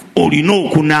comes.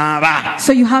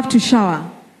 So you have to shower.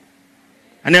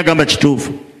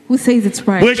 Who says it's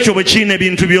right?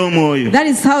 That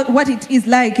is what it is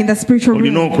like in the spiritual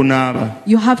realm.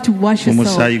 You have to wash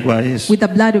yourself with the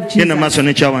blood of Jesus.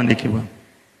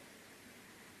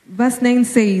 Verse 9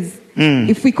 says,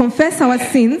 if we confess our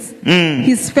sins,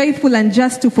 He's faithful and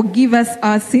just to forgive us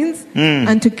our sins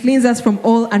and to cleanse us from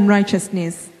all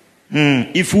unrighteousness.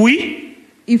 If we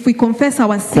confess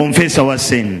our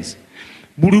sins,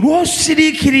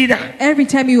 every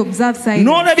time you observe silence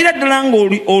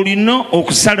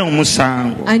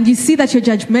and you see that you're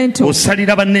judgmental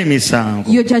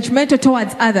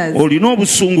towards others,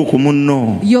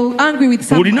 you're angry with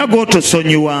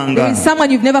someone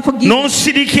you've never forgiven,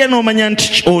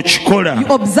 you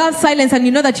observe silence and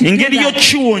you know that you do that.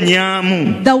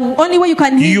 The only way you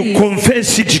can heal you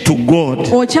confess it to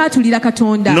God,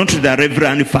 not to the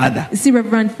Reverend Father. See,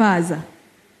 Reverend Father.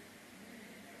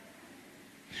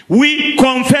 We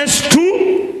confess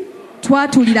to,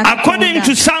 according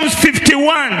to Psalms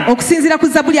 51,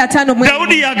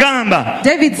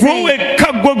 David said,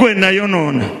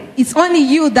 it's only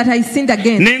you that I sinned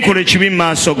against,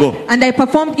 and I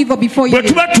performed evil before you.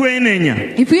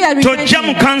 If we are repenting,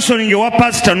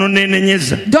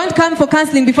 don't come for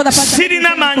counseling before the pastor.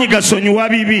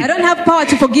 I don't have power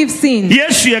to forgive sin.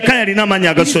 It's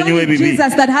only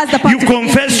Jesus that has the power. You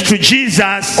confess to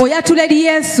Jesus,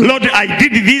 Lord, I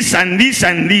did this and this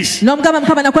and this.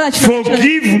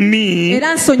 Forgive me,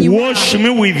 wash me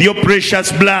with your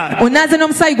precious blood.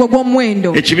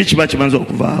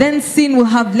 Then sin will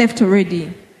have left already.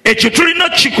 We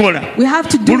have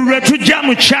to do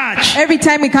that every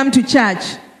time we come to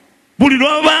church.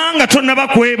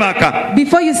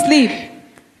 Before you sleep,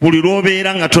 you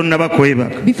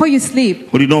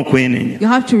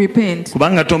have to repent,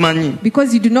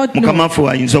 because you do not know the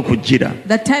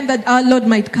time that our Lord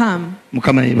might come.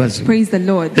 Praise the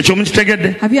Lord.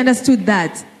 Have you understood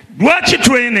that? Why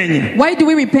do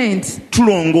we repent?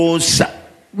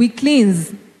 We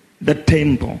cleanse the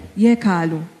temple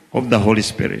of the Holy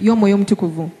Spirit.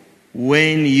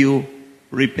 When you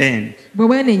repent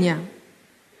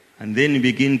and then you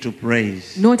begin to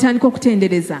praise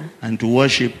and to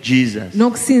worship Jesus,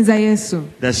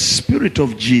 the Spirit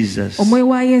of Jesus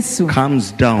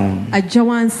comes down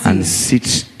and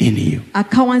sits in you.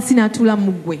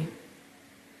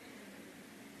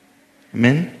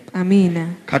 Amen.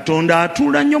 Amen.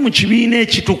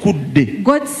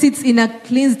 God sits in a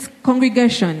cleansed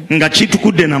congregation that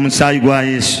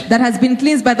has been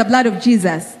cleansed by the blood of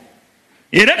Jesus.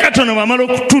 And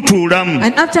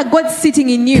after God sitting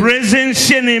in you,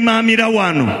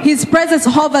 His presence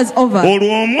hovers over.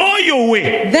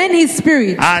 Then His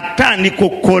Spirit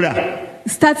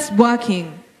starts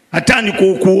working,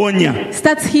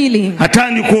 starts healing,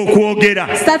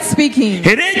 starts speaking.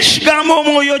 And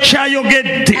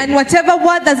whatever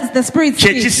word that the Spirit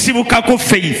speaks,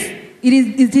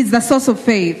 it is the source of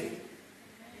faith.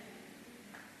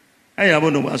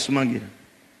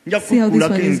 See how this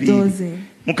one is dozing.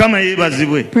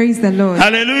 Praise the Lord.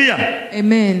 Hallelujah.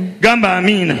 Amen.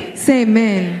 Say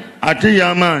amen.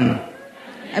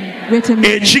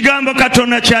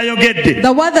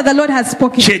 The word that the Lord has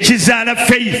spoken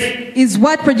is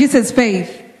what produces faith.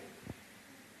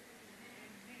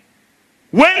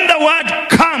 When the word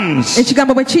comes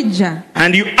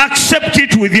and you accept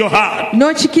it with your heart, we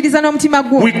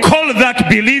call that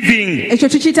believing.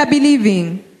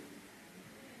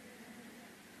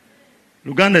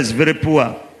 Luganda is very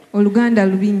poor. Oluganda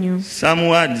lubinyo. Some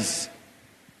words.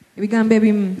 Ebigambo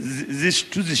ebimu.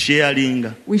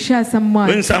 Tuzisharinga. We share some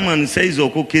words. When someone says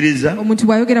okukkiriza. Omuntu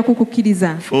bw'ayogera ku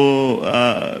kukkiriza. For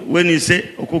when you say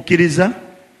okukkiriza,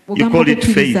 you call it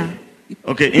faith.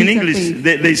 Okay, in English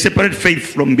they separate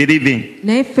faith from believing.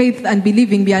 Naye faith and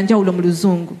believing byanjawulo mu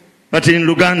Luzungu. But in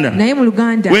Luganda,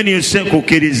 when you say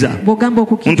kukkiriza,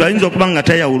 omuntu ayinza okuba nga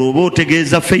tayawula oba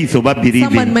otegeeza faith oba believing.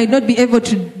 Someone might not be able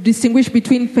to distinguish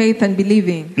between faith and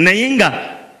believing. Naye nga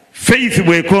faith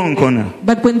bw'ekonkona,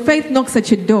 but when faith knocks at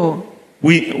your door,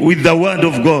 with the word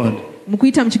of God, mu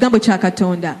kuyita mu kigambo kya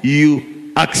Katonda, you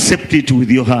accept it with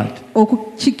your heart.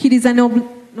 Okukikkiriza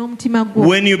n'omutima gwo.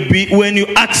 When you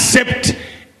accept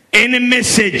any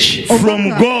message from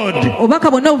God,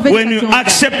 when you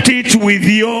accept it with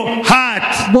your heart,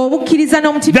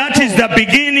 that is the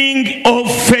beginning of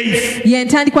faith.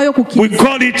 We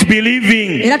call it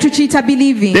believing.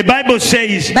 The Bible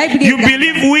says you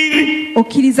believe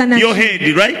with your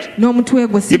head, right? You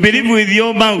believe with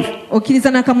your mouth. You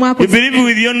believe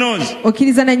with your nose.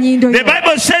 The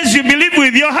Bible says you believe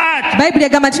with your heart.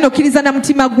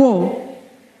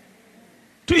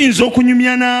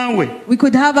 We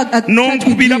could have a chat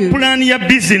with you.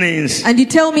 And you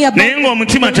tell me about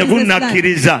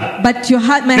it, but your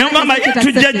heart, my heart is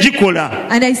not yet.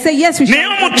 And I say yes, we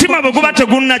shall. But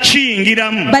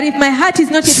if my heart is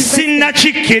not yet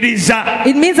invested,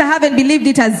 it means I haven't believed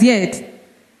it as yet.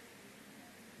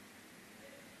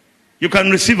 You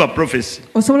can receive a prophecy.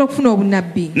 But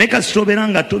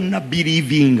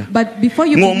before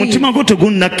you believe,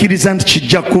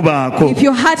 if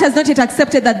your heart has not yet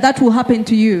accepted that will happen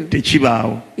to you,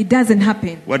 it doesn't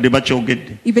happen.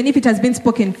 Even if it has been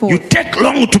spoken for. You take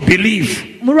long to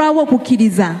believe.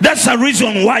 That's the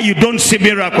reason why you don't see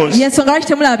miracles.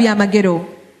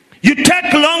 You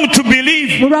take long to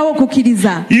believe.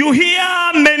 You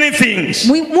hear many things,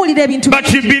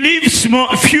 but you believe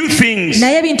few things.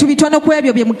 You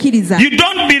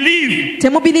don't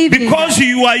believe because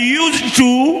you are used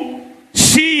to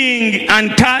seeing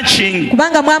and touching.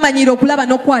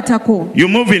 You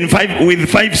move with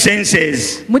five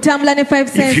senses.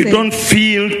 If you don't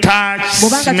feel, touch,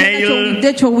 smell,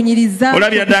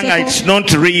 it's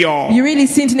not real. You really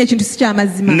see it.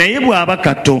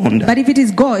 But if it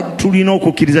is God, we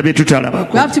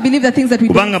have to believe the things that we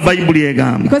don't see.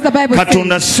 Because the Bible says that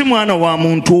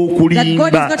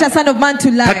God is not a son of man to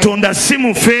lie.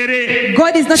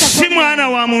 God is not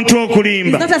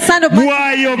a son of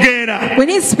man. When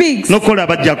he speaks,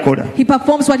 he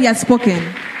performs what he has spoken.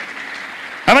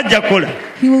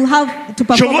 He will have to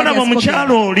perform what he has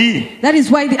spoken. That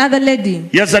is why the other lady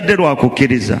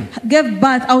gave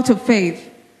birth out of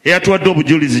faith. The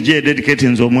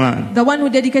one who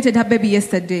dedicated her baby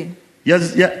yesterday. She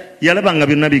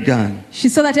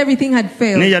saw that everything had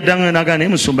failed.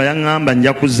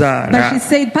 But she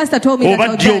said, Pastor told me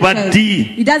that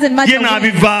it doesn't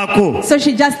matter. So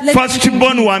she just let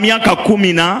firstborn wa myaka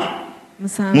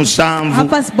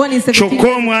 17 kyokka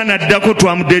omwana addako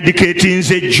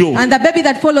twamudedicatinze jjo and the baby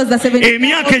that follows the 17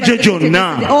 emyaka egyo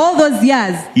gyonna all those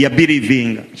years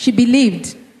yabelivinga. she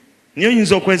believed. But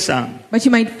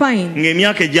you might find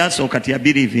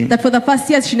that for the first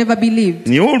years she never believed.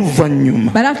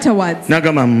 But afterwards,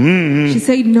 she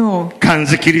said no.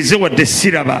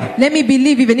 Let me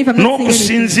believe even if I'm not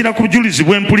seeing anything.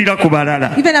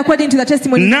 Even according to the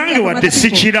testimony from other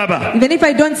people. Even if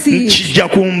I don't see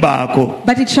it,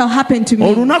 but it shall happen to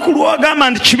me.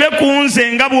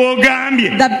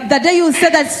 The day you say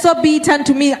that, so be it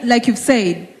unto me like you've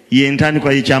said,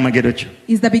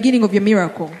 is the beginning of your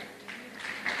miracle.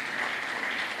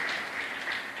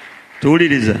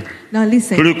 Now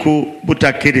listen. We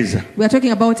are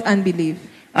talking about unbelief.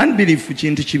 Unbelief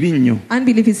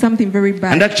is something very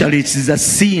bad. And actually it is a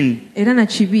sin.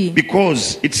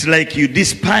 Because it's like you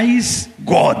despise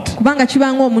God.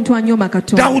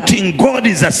 Doubting God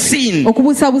is a sin.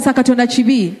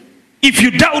 If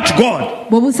you doubt God,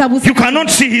 you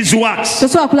cannot see his works.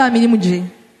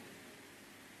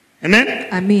 Amen.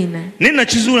 Amen. But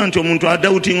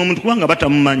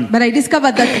I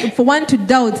discovered that for one to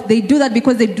doubt, they do that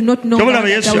because they do not know.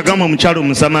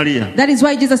 That is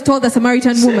why Jesus told the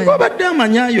Samaritan woman,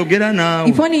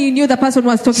 if only you knew the person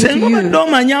was talking to you.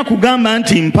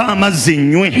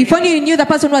 If only you knew the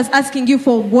person was asking you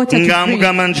for water to drink.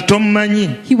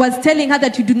 He was telling her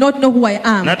that you do not know who I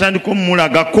am.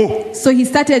 So he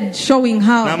started showing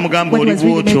her what was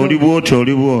really made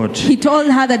of. He told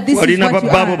her that this is what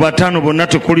you are. You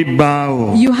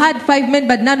had 5 men,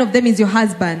 but none of them is your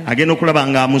husband.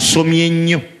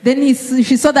 Then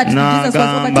she saw that Jesus was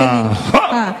overturning her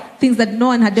things that no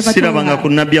one had ever told her.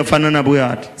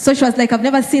 So she was like, I've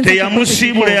never seen such a prophet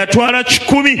before.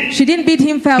 She didn't beat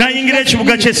him fair.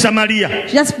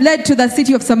 She just fled to the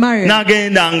city of Samaria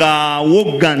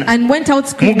and went out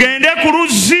screaming,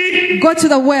 go to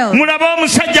the well and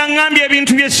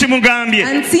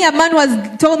see a man who has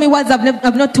told me words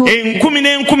I've not told him.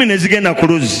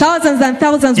 Thousands and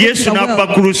thousands went to the well.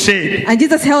 And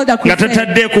Jesus held a crusade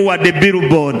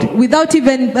without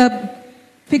even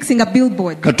fixing a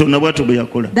billboard.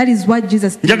 That is what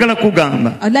Jesus did.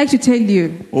 I'd like to tell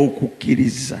you,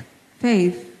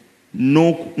 faith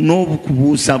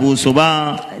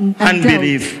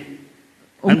unbelief.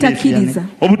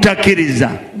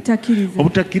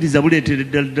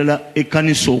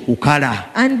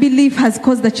 Unbelief has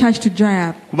caused the church to dry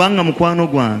up.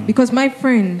 Because my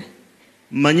friend,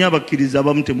 I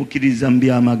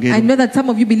know that some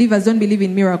of you believers don't believe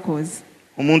in miracles.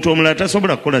 Any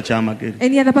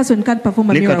other person can't perform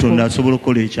a miracle,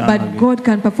 but God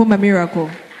can perform a miracle.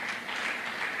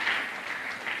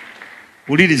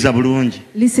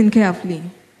 Listen carefully.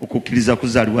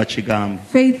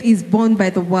 Faith is born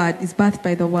by the word, is birthed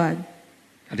by the word.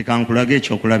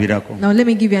 Now let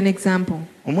me give you an example.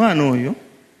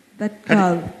 That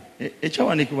girl,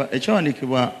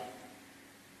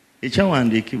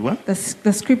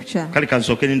 the scripture.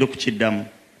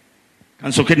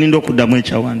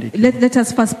 Let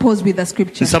us first pause with the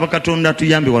scripture. I pray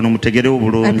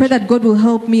that God will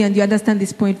help me and you understand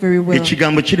this point very well. There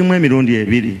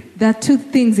are two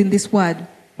things in this word.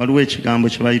 There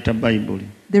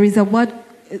is a word,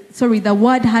 the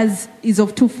word is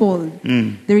of twofold.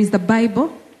 There is the Bible,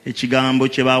 the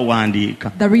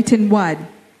written word,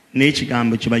 and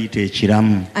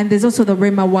there's also the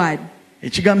Rhema word. The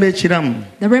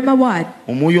Rhema word,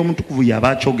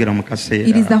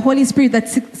 it is the Holy Spirit that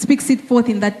speaks it forth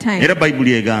in that time. And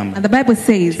the Bible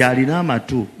says that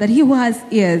he who has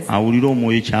ears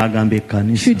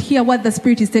should hear what the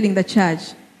Spirit is telling the church.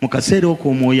 In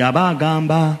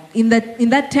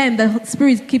that time, the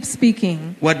Spirit keeps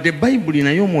speaking. Even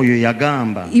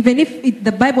if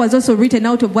the Bible was also written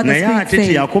out of what the Spirit said,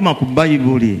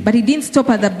 but he didn't stop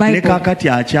at the Bible.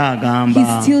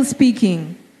 He's still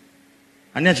speaking.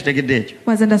 Who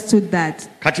has understood that?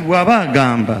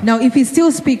 Now, if he's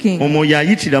still speaking, the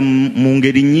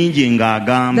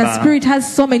Spirit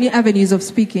has so many avenues of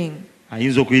speaking.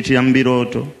 He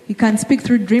can speak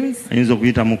through dreams. He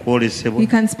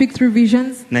can speak through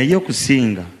visions.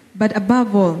 But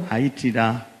above all,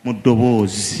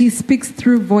 he speaks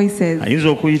through voices.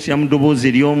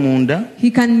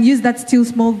 He can use that still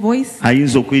small voice.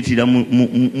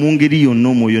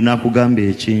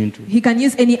 He can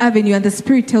use any avenue and the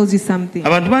Spirit tells you something.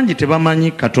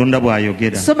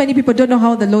 So many people don't know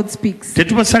how the Lord speaks.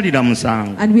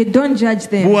 And we don't judge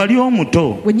them.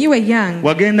 When you were young,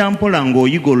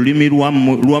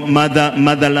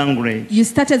 you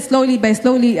started slowly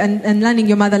and learning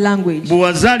your mother language.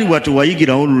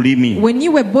 When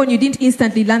you were born, you didn't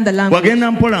instantly learn the language.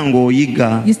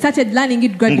 You started learning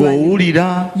it gradually.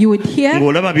 You would hear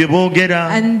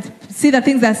and see the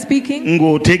things they're speaking, and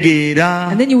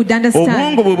then you would understand.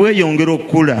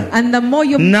 And the more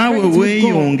your brains would go,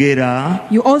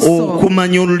 you also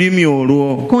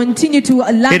continue to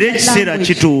learn that language.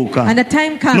 And the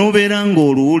time comes,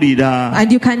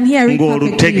 and you can hear it perfectly,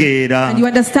 and you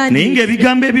understand it.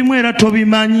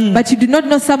 But you do not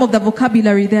know some of the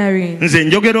vocabulary therein.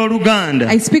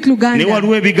 I speak Luganda, but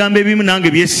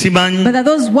there are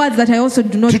those words that I also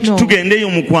do not know.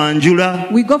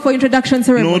 We go for introduction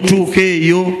ceremonies,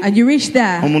 and you reach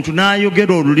there,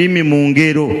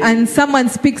 and someone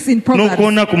speaks in Proverbs. You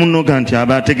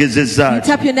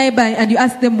tap your neighbor and you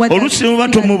ask them what they're speaking.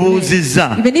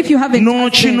 Even if you haven't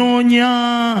asked them,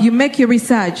 you make your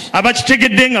research.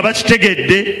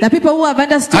 The people who have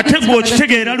understood it, and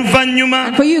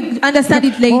for you to understand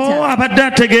it later.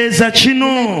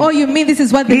 Oh, you mean this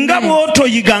is what they meant.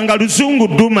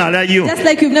 Just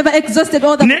like you've never exhausted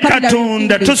all the vocabulary.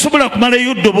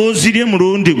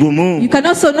 You can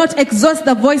also not exhaust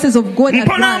the voices of God at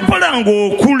once.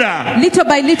 Little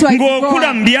by little, as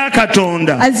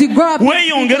you grow up, you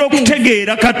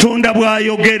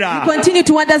continue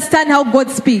to understand how God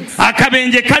speaks.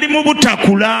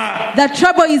 The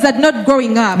trouble is at not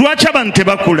growing up.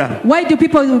 Why do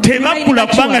people remain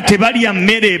immature?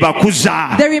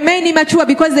 They remain immature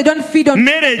because they don't feed on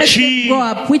food. Grow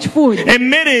up. Which food?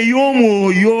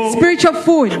 Spiritual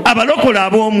food.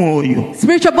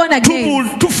 Spiritual born again.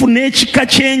 tufuna ekika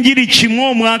ky'enjiri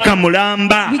kimu omwaka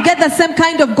mulamba. We get the same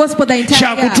kind of gospel the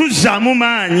entire year. Kyakutuzaamu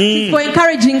maanyi. For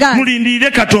encouraging us.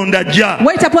 Mulindirire Katonda ajja.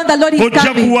 Wait upon the Lord, he is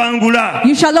coming. Ojja kuwangula.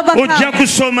 You shall overcome. Ojja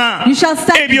kusoma. You shall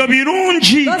study. Ebyo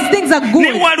birungi. Those things are good.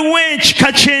 Ne waliwo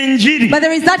ekika ky'enjiri. But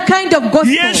there is that kind of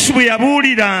gospel. Yesu bwe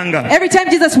yabuuliranga. Every time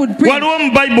Jesus would preach. Waliwo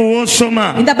mu Bible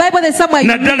w'osoma. In the Bible there's somewhere you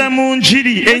read. Naddala mu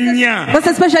njiri ennya. Most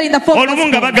especially in the fourth gospel. Olumu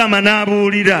nga bagamba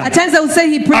n'abuulira. At times they will say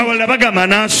he preached. Awalala bagamba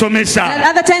n'asomesa. At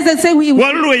other times they say he would.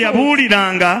 Waliwo lwe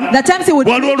yabuuliranga. The times he would.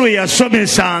 Waliwo lwe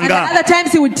yasomesanga. And other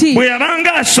times he would teach. Bwe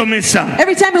yabanga asomesa.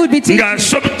 Every time he would be teaching.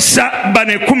 Ng'asomesa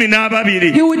bane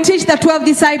 12. He would teach the 12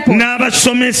 disciples.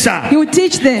 N'abasomesa. He would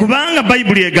teach them. Kubanga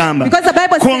Bayibuli egamba. Because the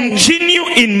Bible says. Continue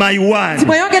in my word.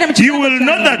 You will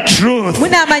know the truth.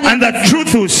 And the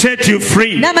truth will set you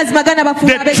free.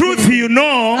 The truth you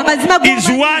know is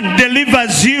what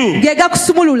delivers you.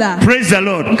 Praise the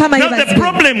Lord. Now the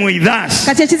problem with us,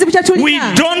 we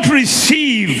don't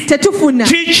receive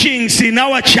teachings in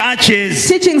our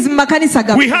churches.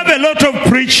 We have a lot of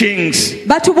preachings.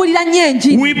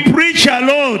 We preach a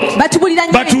lot, but we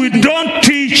don't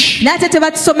teach.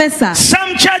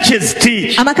 Some churches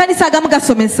teach.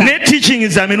 Teaching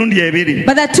is a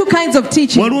but there are two kinds of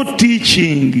teaching.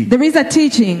 There is a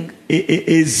teaching.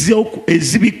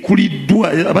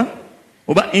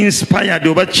 Oba inspired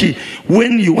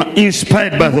when you are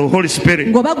inspired by the Holy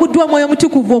Spirit.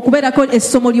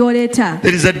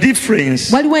 There is a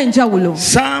difference.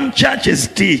 Some churches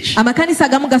teach just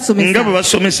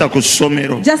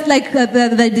like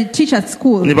the teach at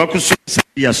school.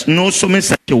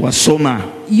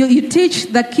 You teach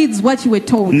the kids what you were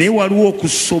told.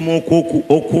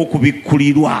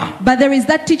 But there is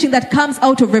that teaching that comes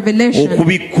out of revelation.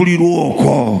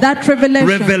 That revelation.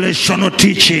 Revelational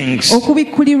teachings.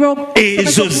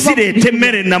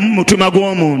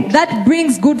 That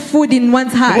brings good food in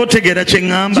one's heart. Do you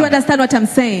understand what I'm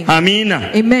saying?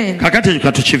 Amina. Amen.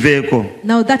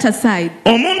 Now that aside,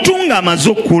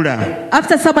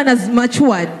 after someone has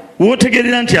matured,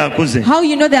 how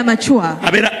you know they are mature?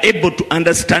 Able to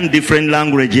understand different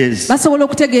languages.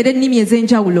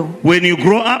 When you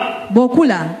grow up,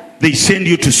 they send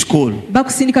you to school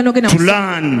to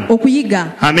learn.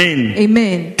 Amen.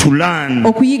 Amen. To learn.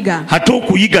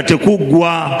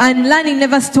 And learning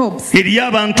never stops.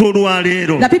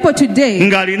 The people today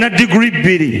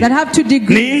that have 2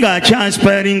 degrees, but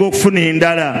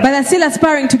are still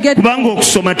aspiring to get more,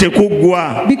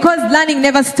 because learning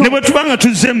never stops.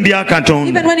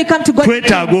 Even when you come to God,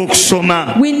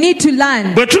 we need to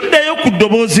learn. When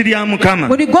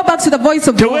we go back to the voice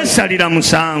of God,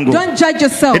 don't judge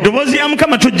yourself. You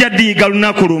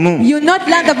not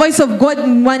learn the voice of God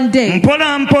in one day.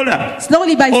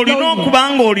 Slowly by slowly.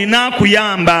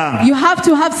 You have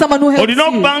to have someone who helps you.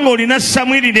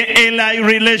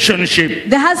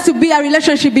 There has to be a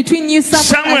relationship between you,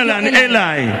 Samuel and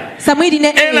Eli.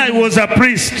 Eli was a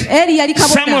priest.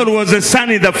 Samuel was a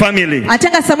son in the family.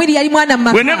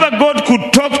 Whenever God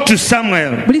could talk to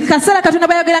Samuel, he would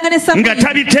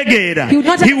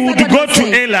go to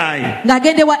Eli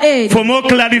for more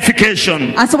clarification. Are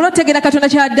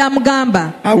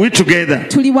we together?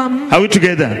 Are we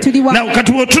together?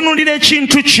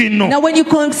 Now when you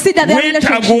consider the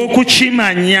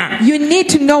relationship, you need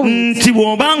to know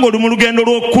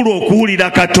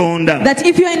that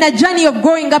if you are in a journey of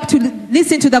growing up to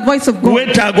listen to the voice of God,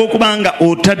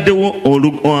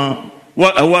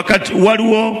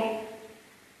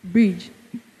 bridge.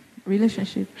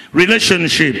 Relationship.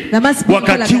 There must be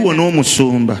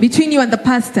between you and the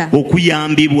pastor.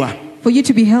 For you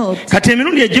to be helped.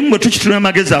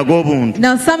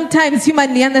 Now sometimes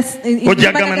humanly understanding,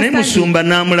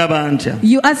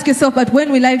 you ask yourself, but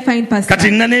when will I find pastor? And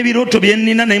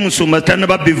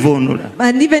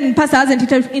even pastor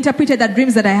hasn't interpreted the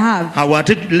dreams that I have.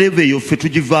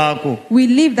 We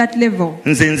leave that level.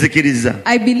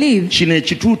 I believe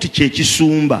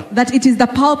that it is the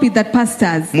pulpit that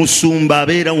pastors.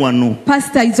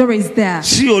 Pastor is always there.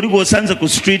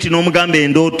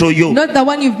 Not the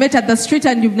one you've met at the street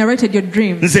and you've narrated your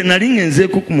dreams. I've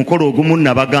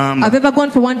ever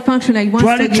gone for one function. I was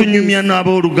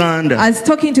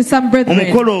talking to some brethren.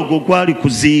 It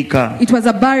was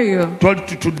a burial. We were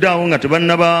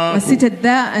seated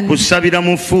there and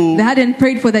they hadn't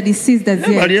prayed for the deceased as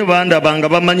yet.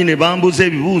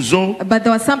 But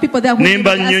there were some people there who asked me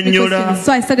questions,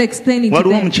 so I started explaining to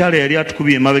them.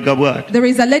 There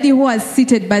is a lady who was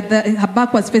seated but her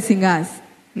back was facing us.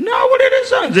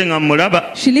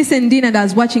 She listened in and I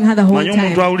was watching her the whole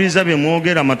time.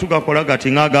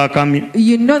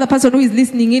 You know the person who is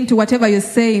listening in to whatever you're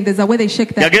saying, there's a way they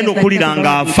shake their head.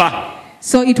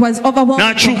 So it was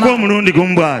overwhelming for her.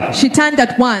 She turned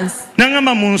at once.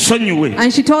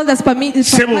 And she told us, why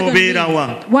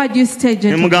do you stay,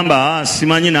 gentlemen?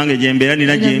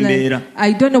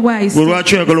 I don't know where I stay.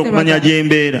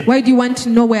 Why do you want to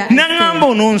know where I stay?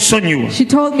 She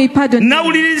told me, pardon me.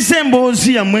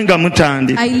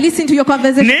 I listened to your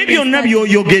conversation,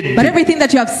 but everything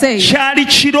that you have said,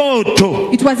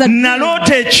 it was a dream.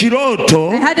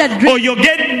 I had a dream.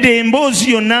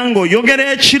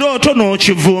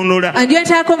 And your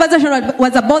entire conversation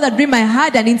was about the dream I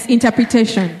had and its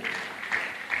interpretation.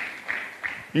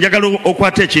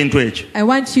 I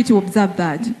want you to observe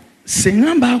that. If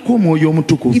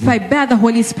I bear the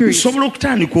Holy Spirit,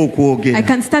 I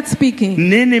can start speaking.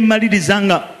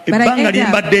 But I end up,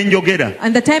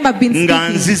 and the time I've been speaking,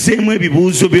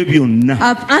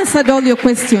 I've answered all your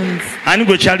questions.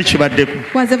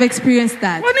 Who has ever experienced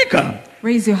that?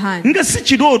 Raise your hand. Not a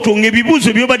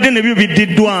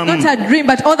dream,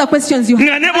 but all the questions you have.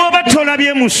 And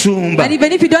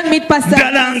even if you don't meet Pastor,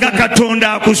 God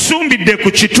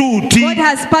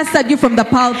has pastored you from the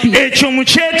pulpit.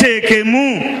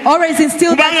 Always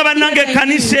instill that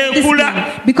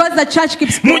because the church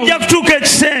keeps growing.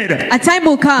 A time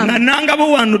will come, and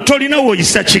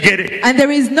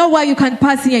there is nowhere you can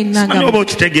pass here in Nangam.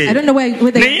 I don't know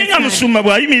whether you understand.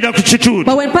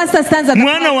 But when Pastor stands at the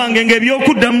pulpit, you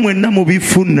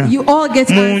all get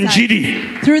answered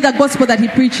through the gospel that he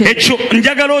preaches. I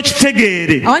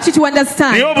want you to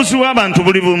understand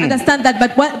that,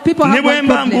 but what people have one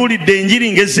problem.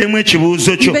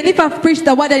 Even if I've preached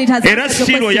the word and it has answered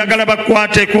your question,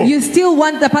 you still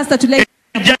want the pastor to lay.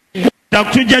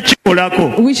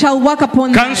 We shall work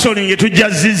upon that.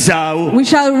 We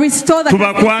shall restore the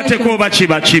conversation.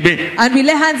 And we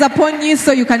lay hands upon you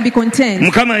so you can be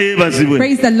content.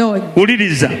 Praise the Lord.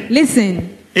 Listen.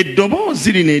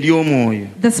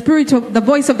 The spirit of the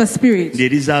voice of the Spirit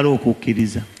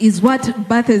is what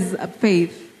births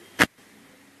faith.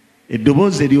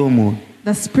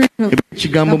 The spirit of the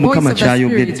voice of the Spirit,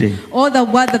 all the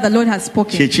word that the Lord has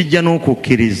spoken,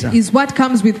 is what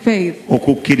comes with faith.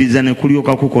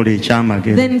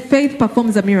 Then faith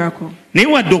performs a miracle. But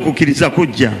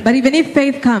even if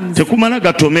faith comes, it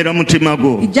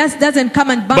just doesn't come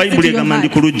and bounce into your heart.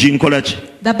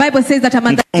 The Bible says that I'm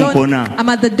at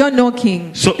the door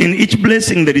knocking. So in each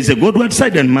blessing there is a Godward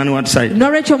side and manward side.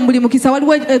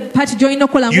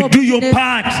 You do your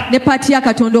part.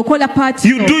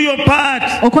 You do your part.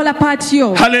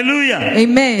 Hallelujah.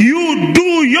 Amen. You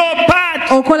do your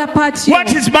part.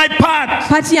 What is my part?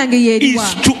 Is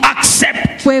to accept.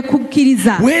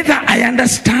 Whether I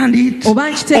understand it or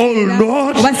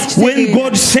not, when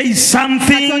God says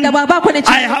something, I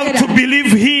have to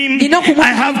believe Him.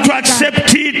 I have to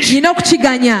accept it.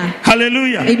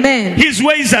 Hallelujah. Amen. His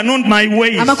ways are not my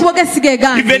ways.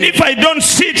 Even if I don't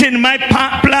sit in my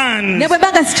plans,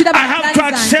 I have to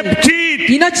accept it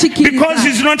because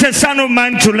He's not a son of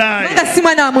man to lie.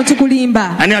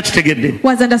 Who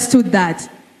has understood that?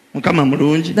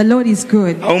 The Lord is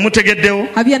good.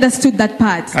 Have you understood that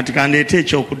part?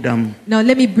 Now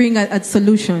let me bring a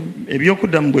solution.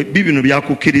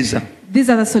 These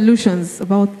are the solutions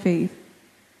about faith.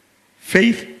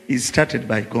 Faith is started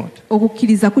by God.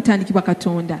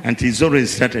 And He's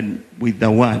always started with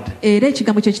the word.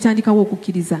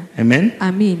 Amen.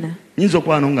 Amen.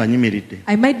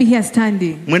 I might be here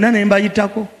standing,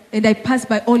 and I pass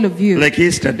by all of you. Like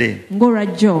yesterday,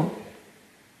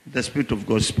 the Spirit of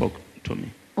God spoke to me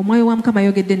to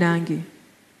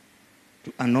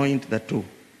anoint the two,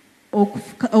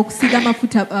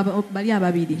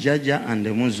 Jaja and the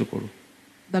Muzukuru,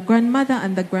 the grandmother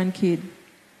and the grandkid.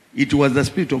 It was the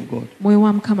Spirit of God.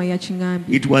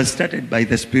 It was started by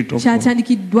the Spirit of God.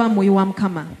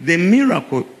 The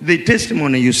miracle, the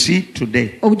testimony you see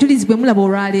today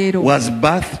was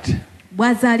birthed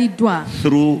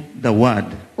through the word.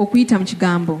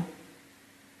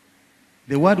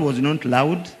 The word was not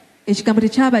loud.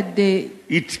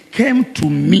 It came to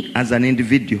me as an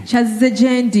individual. Then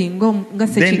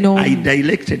I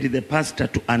directed the pastor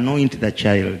to anoint the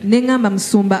child. And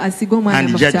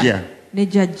Jaja,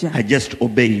 I just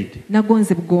obeyed.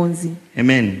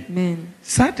 Amen. Amen.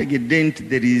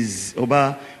 There is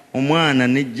Omwana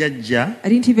ne Jajja. I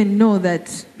didn't even know that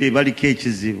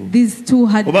these two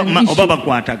had an issue,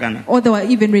 or they were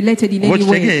even related in any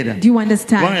way. Do you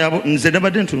understand?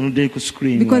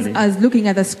 Because I was looking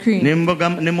at the screen.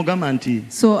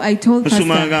 So I told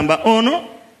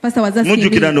Pastor was asking me,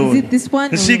 is it this one?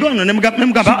 Should I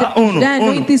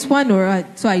anoint this one? Or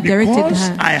so I directed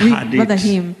her,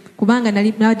 him.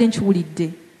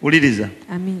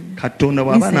 Amen.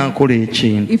 Listen,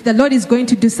 if the Lord is going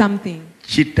to do something,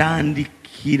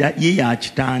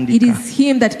 It is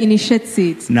him that initiates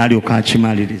it.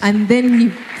 And then he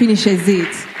finishes it.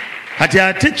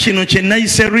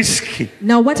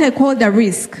 Now what I call the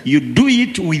risk. You do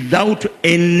it without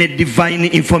any divine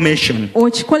information.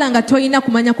 But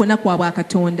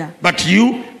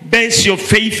you base your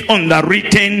faith on the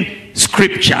written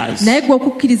scriptures. If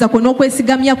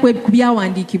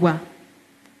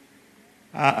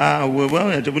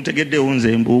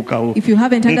you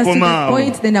haven't understood the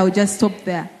point, then I will just stop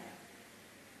there.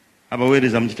 Have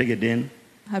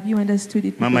you understood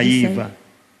it? Mama Eva.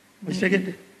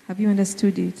 Have you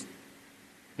understood it?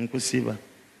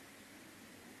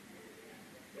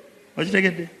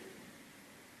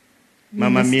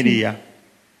 Mama Miria.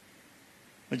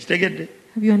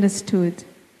 Have you understood?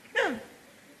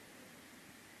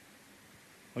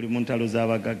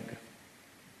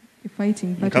 You're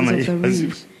fighting battles of the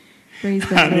rich. Praise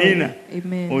the Lord.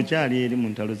 Amen.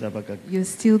 You're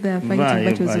still there fighting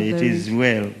battles of the rich. It is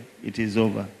well. It is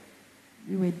over.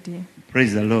 You were there.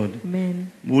 Praise the Lord.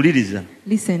 Amen.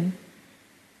 Listen.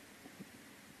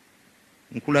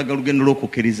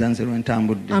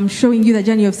 I'm showing you the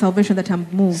journey of salvation that I'm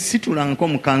moved.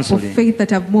 For faith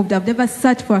that I've moved. I've never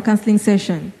sat for a counseling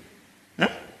session.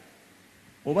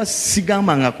 I've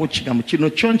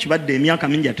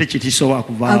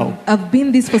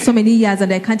been this for so many years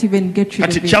and I can't even get rid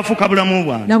of it.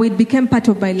 Now it became part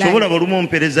of my life.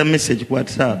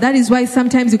 That is why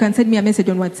sometimes you can send me a message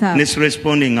on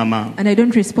WhatsApp and I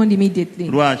don't respond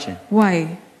immediately.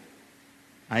 Why?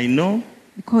 I know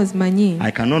because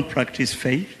I cannot practice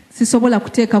faith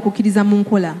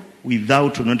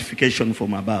without notification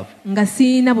from above. I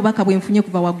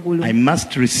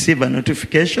must receive a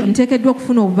notification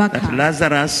that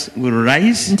Lazarus will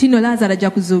rise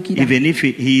even if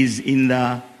he is in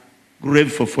the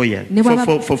grave for 4 years,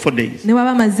 for 4 days.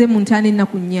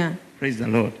 Praise the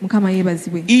Lord.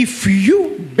 If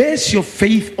you base your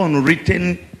faith on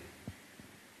written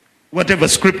whatever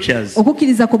scriptures and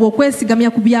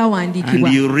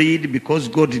you read because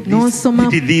God did this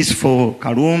for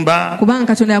Kalumba,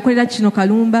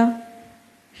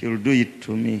 he'll do it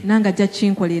to me.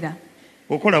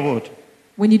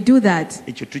 When you do that,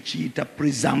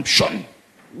 presumption.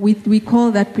 We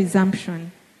call that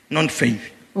presumption, not faith.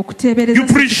 You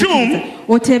presume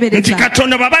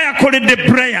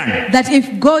that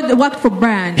if God worked for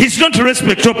Brian, he's not a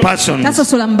respect of persons.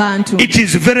 It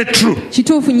is very true.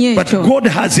 But God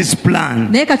has his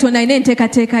plan.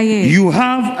 You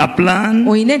have a plan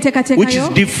which is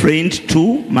different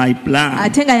to my plan.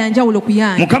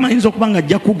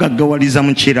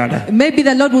 Maybe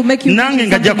the Lord will make you and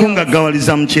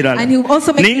he will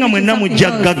also make you something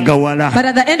else. But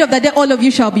at the end of the day, all of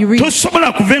you shall be rich.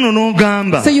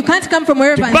 So you can't come from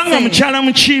wherever and say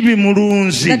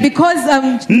that because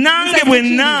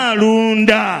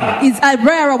is a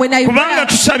bearer when I bear,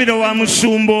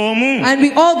 and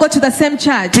we all go to the same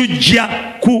church, we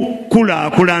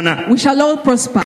shall all prosper.